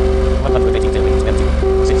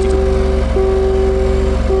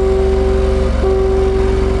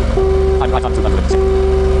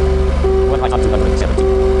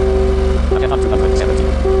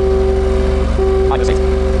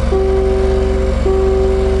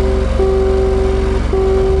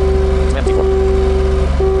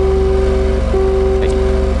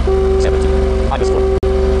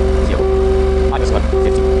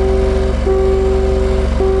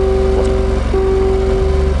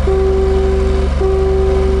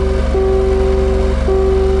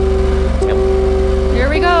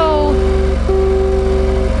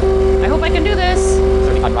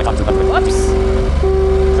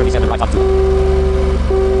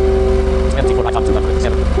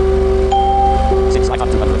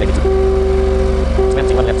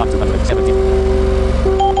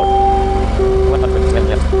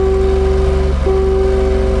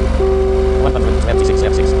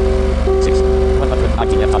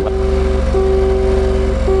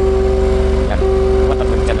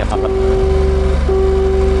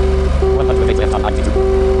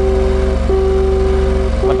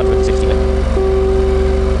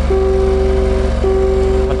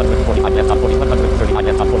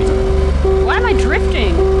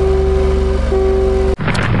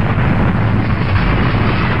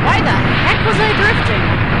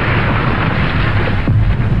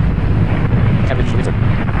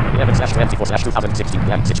 2016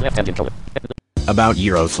 blank 6 left engine colon. About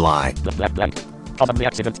Eurofly. Blank blank. Possibly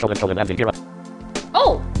accident colon landing here.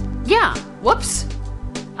 Oh, yeah. Whoops.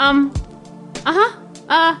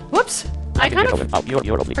 Whoops. I kind of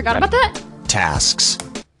forgot about that. Tasks.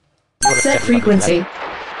 Set frequency.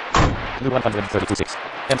 New 132.6.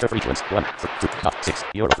 Enter frequency 132.6.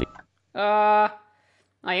 Eurofly. I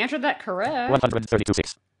answered that correct.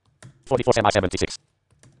 132.6. 44 semi-76.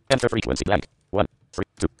 Enter frequency blank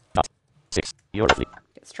 132.6. Eurofly.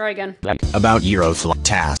 Let's try again. Blank. About Eurofly.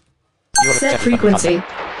 Task. Set frequency.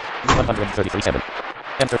 133.7.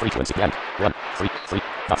 Enter frequency blank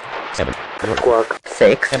 133.7. Squawk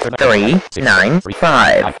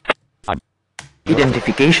 6395.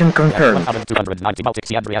 Identification confirmed. 1290 Baltic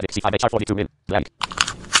Sea Adriatic Sea 5HR42 min. Blank.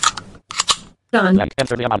 Done. Blank.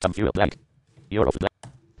 Enter the amount of fuel blank. Euro blank.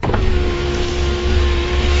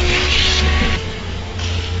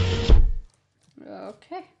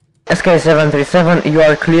 Okay. SK737, you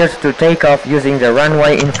are cleared to take off using the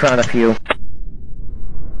runway in front of you.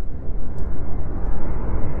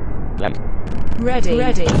 Blank. Ready.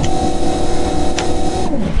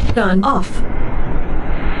 Done. Off.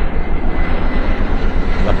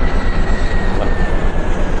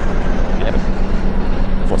 11.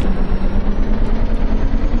 14.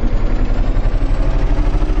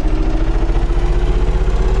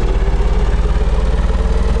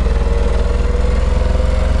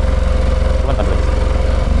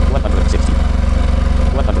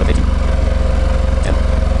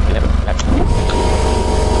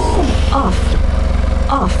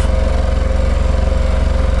 Off.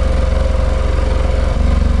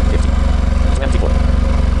 24.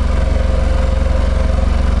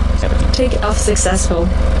 17. Take off successful.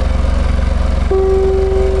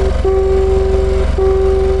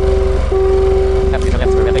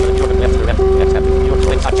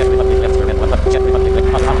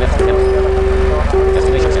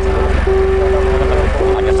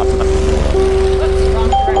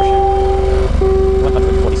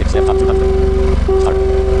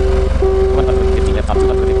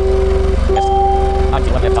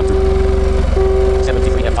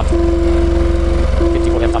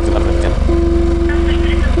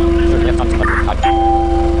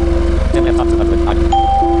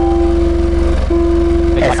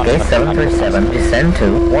 SK737, descend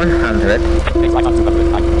to 100.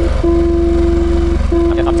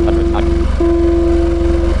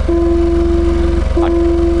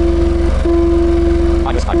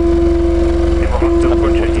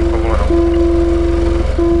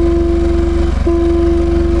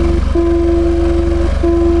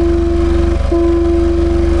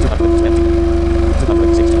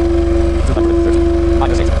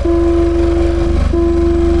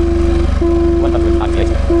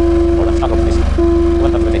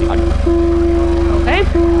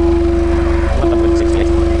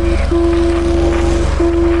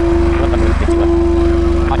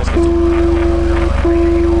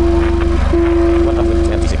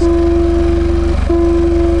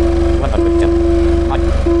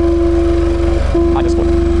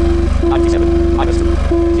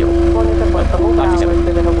 Volněte pojistovou bránu,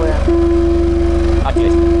 jestli vyhovuje.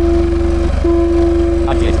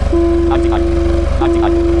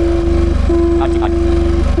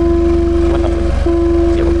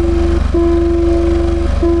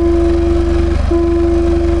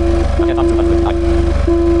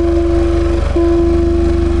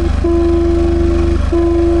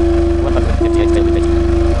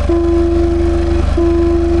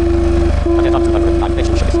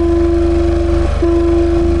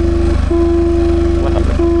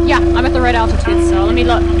 Yeah, I'm at the right altitude, so let me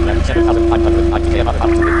look. 7,500 RTK above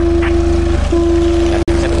altitude.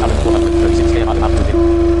 7,436 above altitude.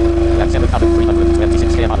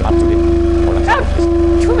 7,326 above altitude. Oh,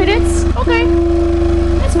 2 minutes. Okay,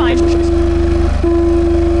 that's fine.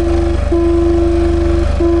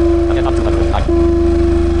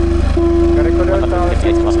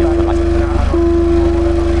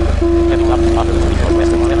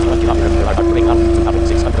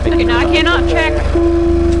 Okay, now I cannot check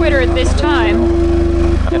Twitter at this time.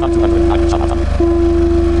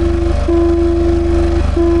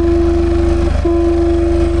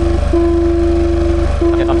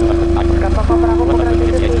 Kappa Bravo,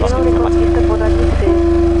 poradíte si, jenom rychlostí poradí 3.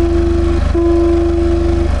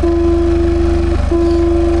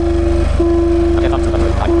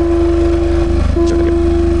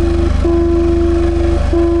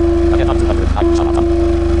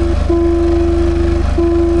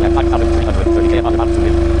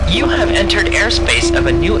 You have entered airspace of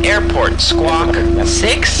a new airport, Squawk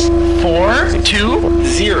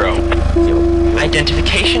 6420.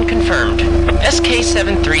 Identification confirmed.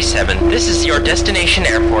 SK737, this is your destination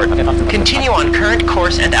airport. Continue on current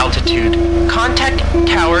course and altitude. Contact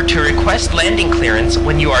tower to request landing clearance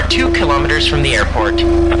when you are 2 kilometers from the airport.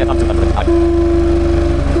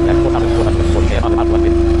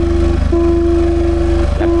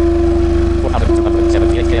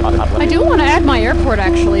 I do want to add my airport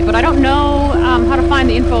actually, but I don't know how to find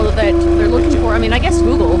the info that they're looking for. I mean, I guess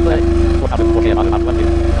Google, but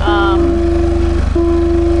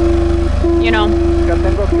you know.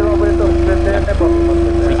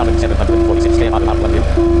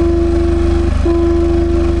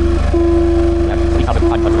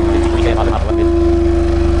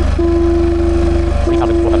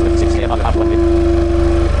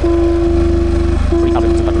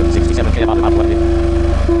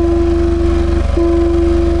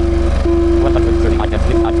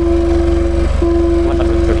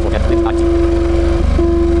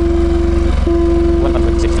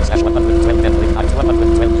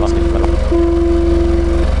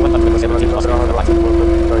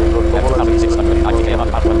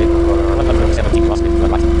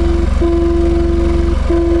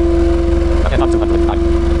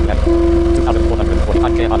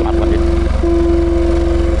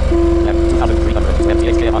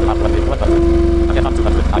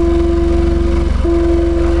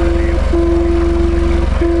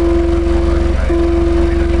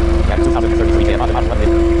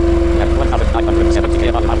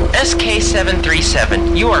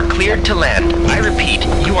 SK737, you are cleared to land. I repeat,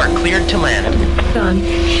 you are cleared to land. Done.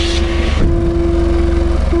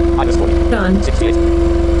 Done. 68.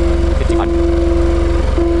 55.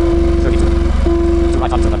 32.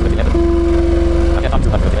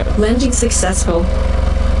 211. Landing successful.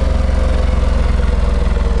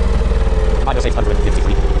 Minus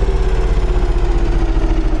 853.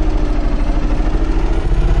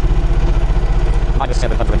 Minus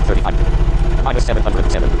 735. Minus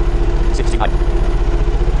 707. 69.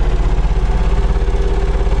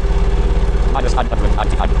 Minus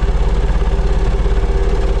 195.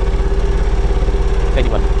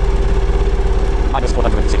 81. Minus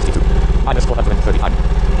 462. Minus 435.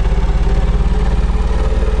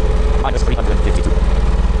 Minus 352.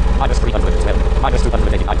 Minus 312. Minus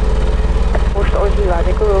 289. Už to ožívá,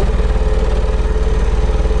 děkuju.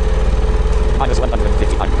 Minus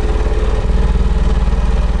 155.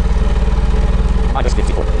 Minus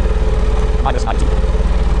 54. Minus 90.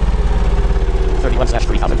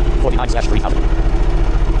 31/3000. 49/3000.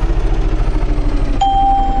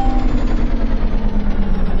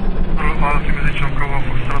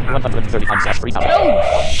 Oh,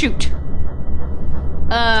 shoot.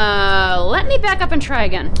 Let me back up and try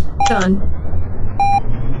again. Done.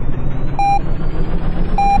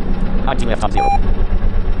 19 left on 0.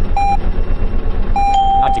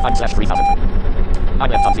 95/3000.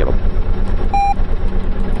 9 left on 0.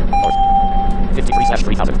 North.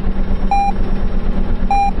 53/3000.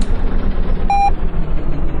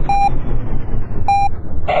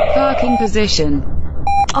 Parking position.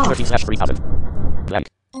 30/3000. Blank.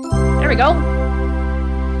 There we go.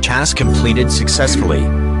 Task completed successfully.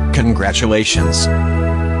 Congratulations.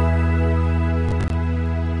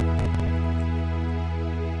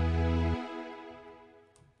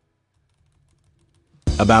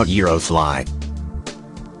 About Eurofly.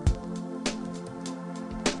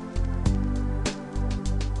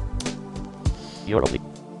 Eurofly.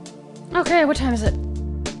 Okay, what time is it?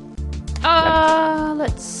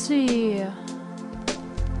 Let's see.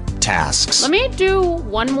 Tasks. Let me do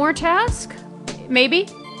one more task. Maybe.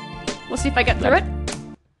 We'll see if I get through it.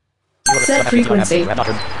 Set frequency.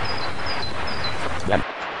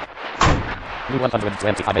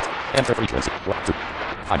 125 bits. Enter frequency. 1, 2,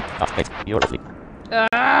 5, 8. Eurofly.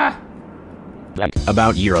 Blank.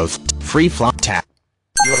 About Euros. Free fly tap.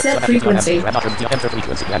 Set frequency. Enter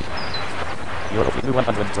frequency. Blank. Eurofly.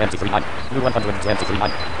 123.9.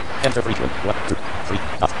 123.9. Enter frequency. 1, 2, 3,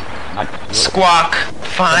 9. Squawk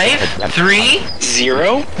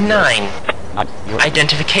 5309.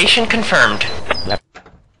 Identification confirmed.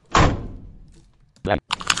 Blank.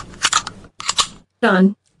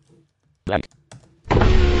 Done. Blank.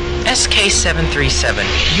 SK-737,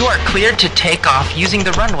 you are cleared to take off using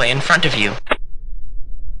the runway in front of you.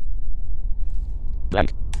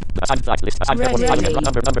 Blank. Assigned flight list. Assigned airport target.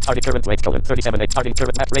 Number target current weight colon 37 targeting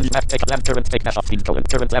current map range map take land current take dash off speed colon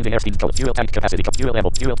current landing airspeed colon fuel tank capacity fuel ammo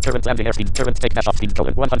fuel current landing airspeed current take dash off speed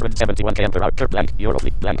colon 171 km per hour blank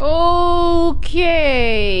Eurofly blank.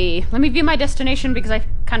 Okay. Let me view my destination because I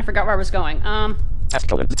kind of forgot where I was going. Task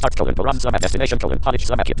colon start colon run Zlamat destination colon polish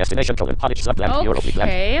Zlamat destination colon polish Zlamat blank Eurofly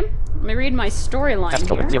blank. Okay. Let me read my storyline Task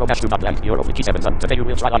colon here. 0-2 blank Eurofly key 7 today you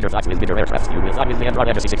will fly under flight with bigger aircraft. You will fly with the Embraer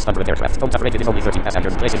Legacy 600 aircraft. Contact rated is only 13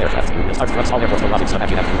 passengers place in aircraft. You will start from small airport for Zlamat Zlamat.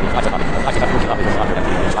 You will fly to Zlamat kilometers under and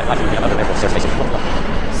you will fly to another airport surface.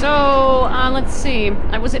 So, let's see.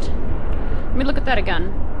 Was it? Let me look at that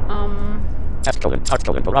again. Task colon start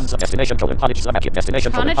colon run destination colon polish Zlamat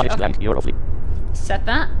destination colon polish blank Eurofly. Set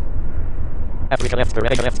that. Africa left for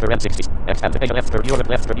Asia left for N60. Expand Asia left for Europe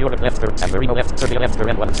left for San Marino left Serbia left for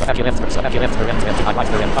N1 Slovakia left for N25 right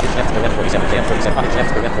for N5 left for N47 N37 Polish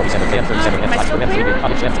left for N47 N37 left right for N3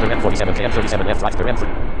 Polish left for N47 N37 left right for N3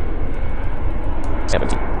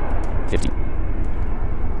 70 50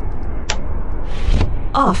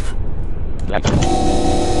 Off. Blank.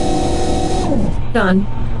 Done.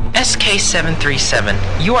 SK-737,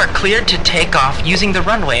 you are cleared to take off using the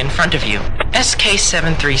runway in front of you.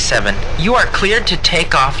 SK-737, you are cleared to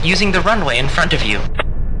take off using the runway in front of you.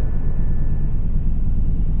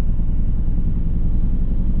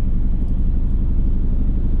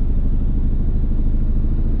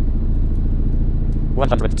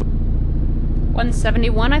 $102.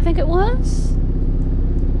 171, I think it was.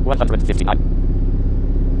 159.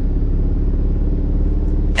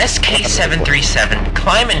 SK-737,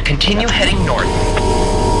 climb and continue heading north.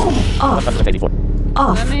 Off. 184.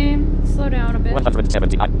 Off. Let me slow down a bit.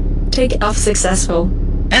 179. Take off successful.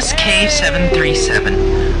 SK-737,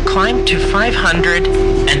 climb to 500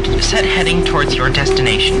 and set heading towards your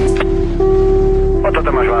destination. Toto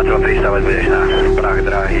máš Václav, pristávať budeš na prach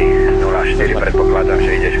dráhy 04, predpokladám,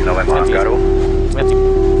 že ideš k novému hangaru.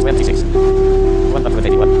 26.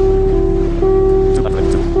 181.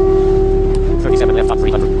 202. 37 left on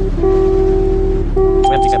 300.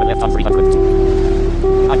 27 left on 300.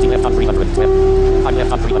 90 left on 312. 5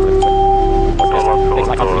 left on 312. Take right on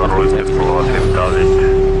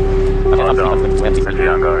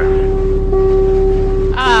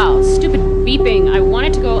 312. Ow, stupid beeping. I want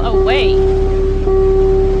it to go away.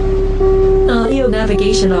 Audio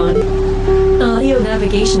navigation on. Audio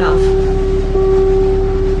navigation off.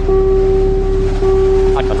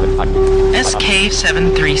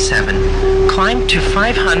 SK-737, climb to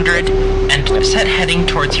 500 and set heading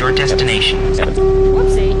towards your destination.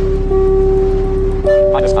 Whoopsie.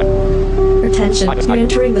 Attention, you're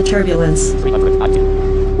entering the turbulence. 390.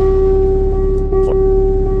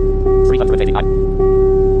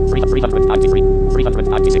 389. 393.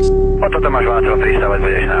 396. Toto máš Václav, pristávať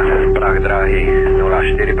budeš na prach dráhy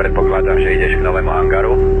 04, predpokladám, že ideš k novému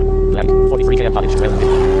hangaru. Blank. 43 km Polish 12 min.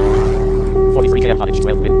 43 km Polish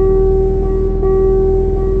 12 min.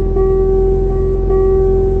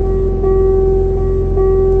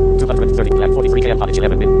 230 blank. 43 km Polish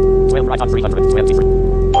 11 min. 12 right on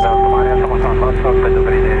 323.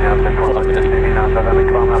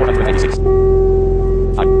 486.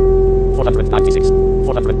 496.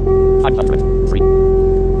 400. 500. 3.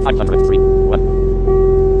 503.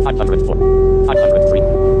 1. 504. 503.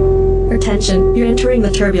 Attention, you're entering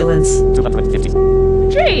the turbulence. 250.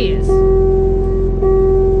 Jeez.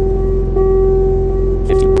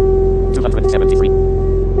 50. 273.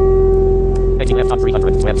 80 left on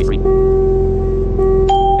 323. 8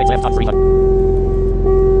 left on 300.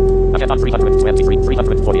 Ahead on 323.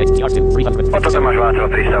 348. Jarstin. 347. Toto máš Václav,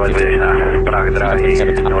 pristávať budeš na prach dráhy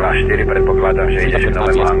 04, predpokladám, že ideš k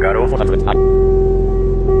novému hangaru.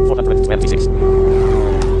 426.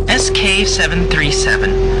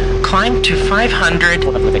 SK737. Climb to 500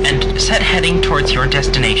 and set heading towards your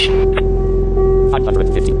destination.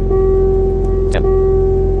 550. 10.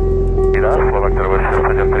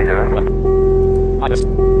 Minus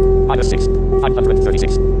 6.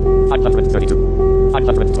 536. 532.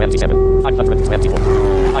 527. 524.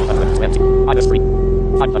 520. Minus 3.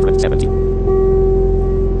 570.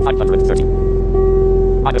 530.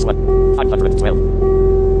 Minus 1. 512.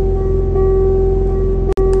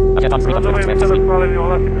 Again on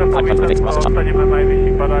 323. 508 plus 1.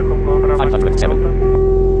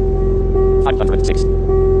 507. 506.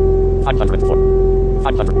 504.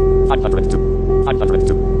 500. 502.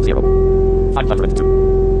 502. 0.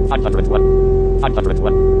 502. 501.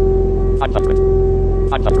 501. 500.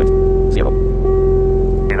 500. 0.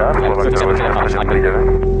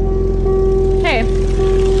 Hey.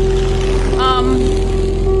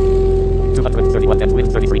 231 and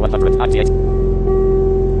wind 33, 198.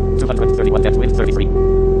 231 and wind 33.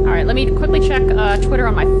 Alright, let me quickly check Twitter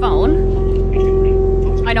on my phone.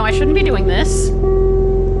 I know I shouldn't be doing this.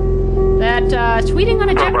 That tweeting on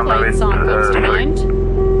a jet plane song comes to mind.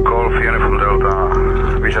 Golf Uniform Delta,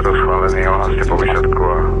 výsledok schválený, ohlaste po výsledku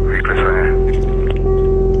a vyklesenie.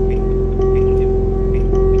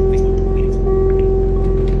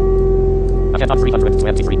 Again on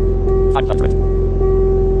 323. 500.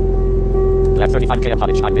 Left 35 km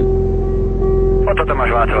college, I'm in. Potom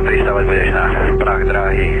máš Václav 300, ale budeš na prach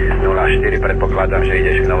dráhy 04, predpokladám, že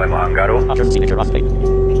ideš k novému hangaru. After signature of state.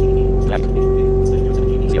 Left.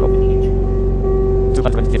 0.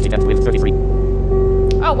 250 and wind 33.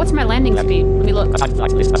 Oh, what's my landing speed? Let me look.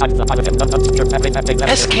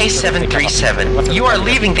 SK737, you are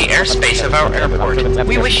leaving the airspace of our airport.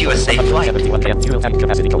 We wish you a safe flight. Fuel tank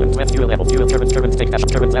capacity, fuel level, fuel current state,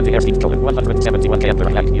 current landing airspeed, 171 km per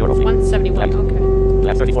land, Eurofleet. 171, okay.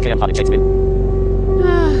 Left 34 km college, wind.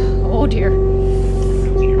 Oh dear.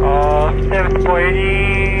 Jste v spojení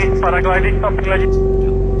s paragliding tam přileží.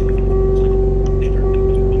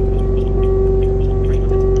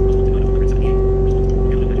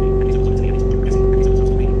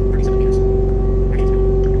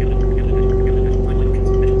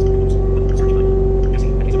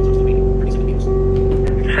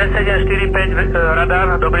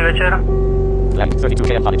 Radar, dobrý večer. Land 32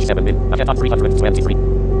 km college, 7 min. Again on 323.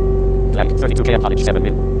 Land 32 km college, 7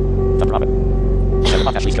 min. Dumb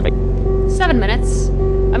 7 minutes.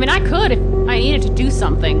 I mean, I could if I needed to do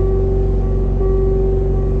something.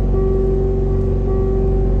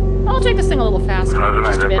 I'll take this thing a little faster.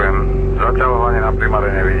 Just a bit. Zaťahovanie na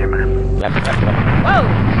primare nevidíme. Whoa!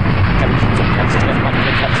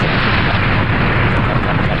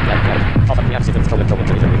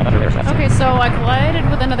 Okay, so I collided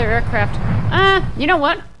with another aircraft. You know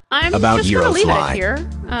what? I'm About just gonna leave it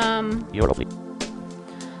Eurofly. here.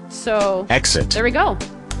 So Exit. there we go.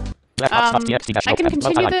 I can continue this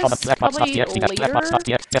probably later.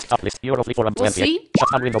 We'll see.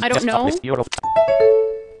 I don't know.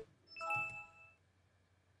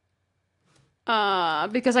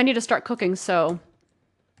 Because I need to start cooking, so.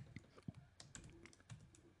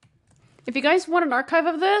 If you guys want an archive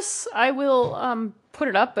of this, I will put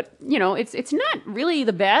it up, but you know, it's not really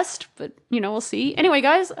the best, but you know, we'll see. Anyway,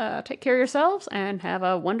 guys, take care of yourselves and have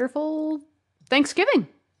a wonderful Thanksgiving.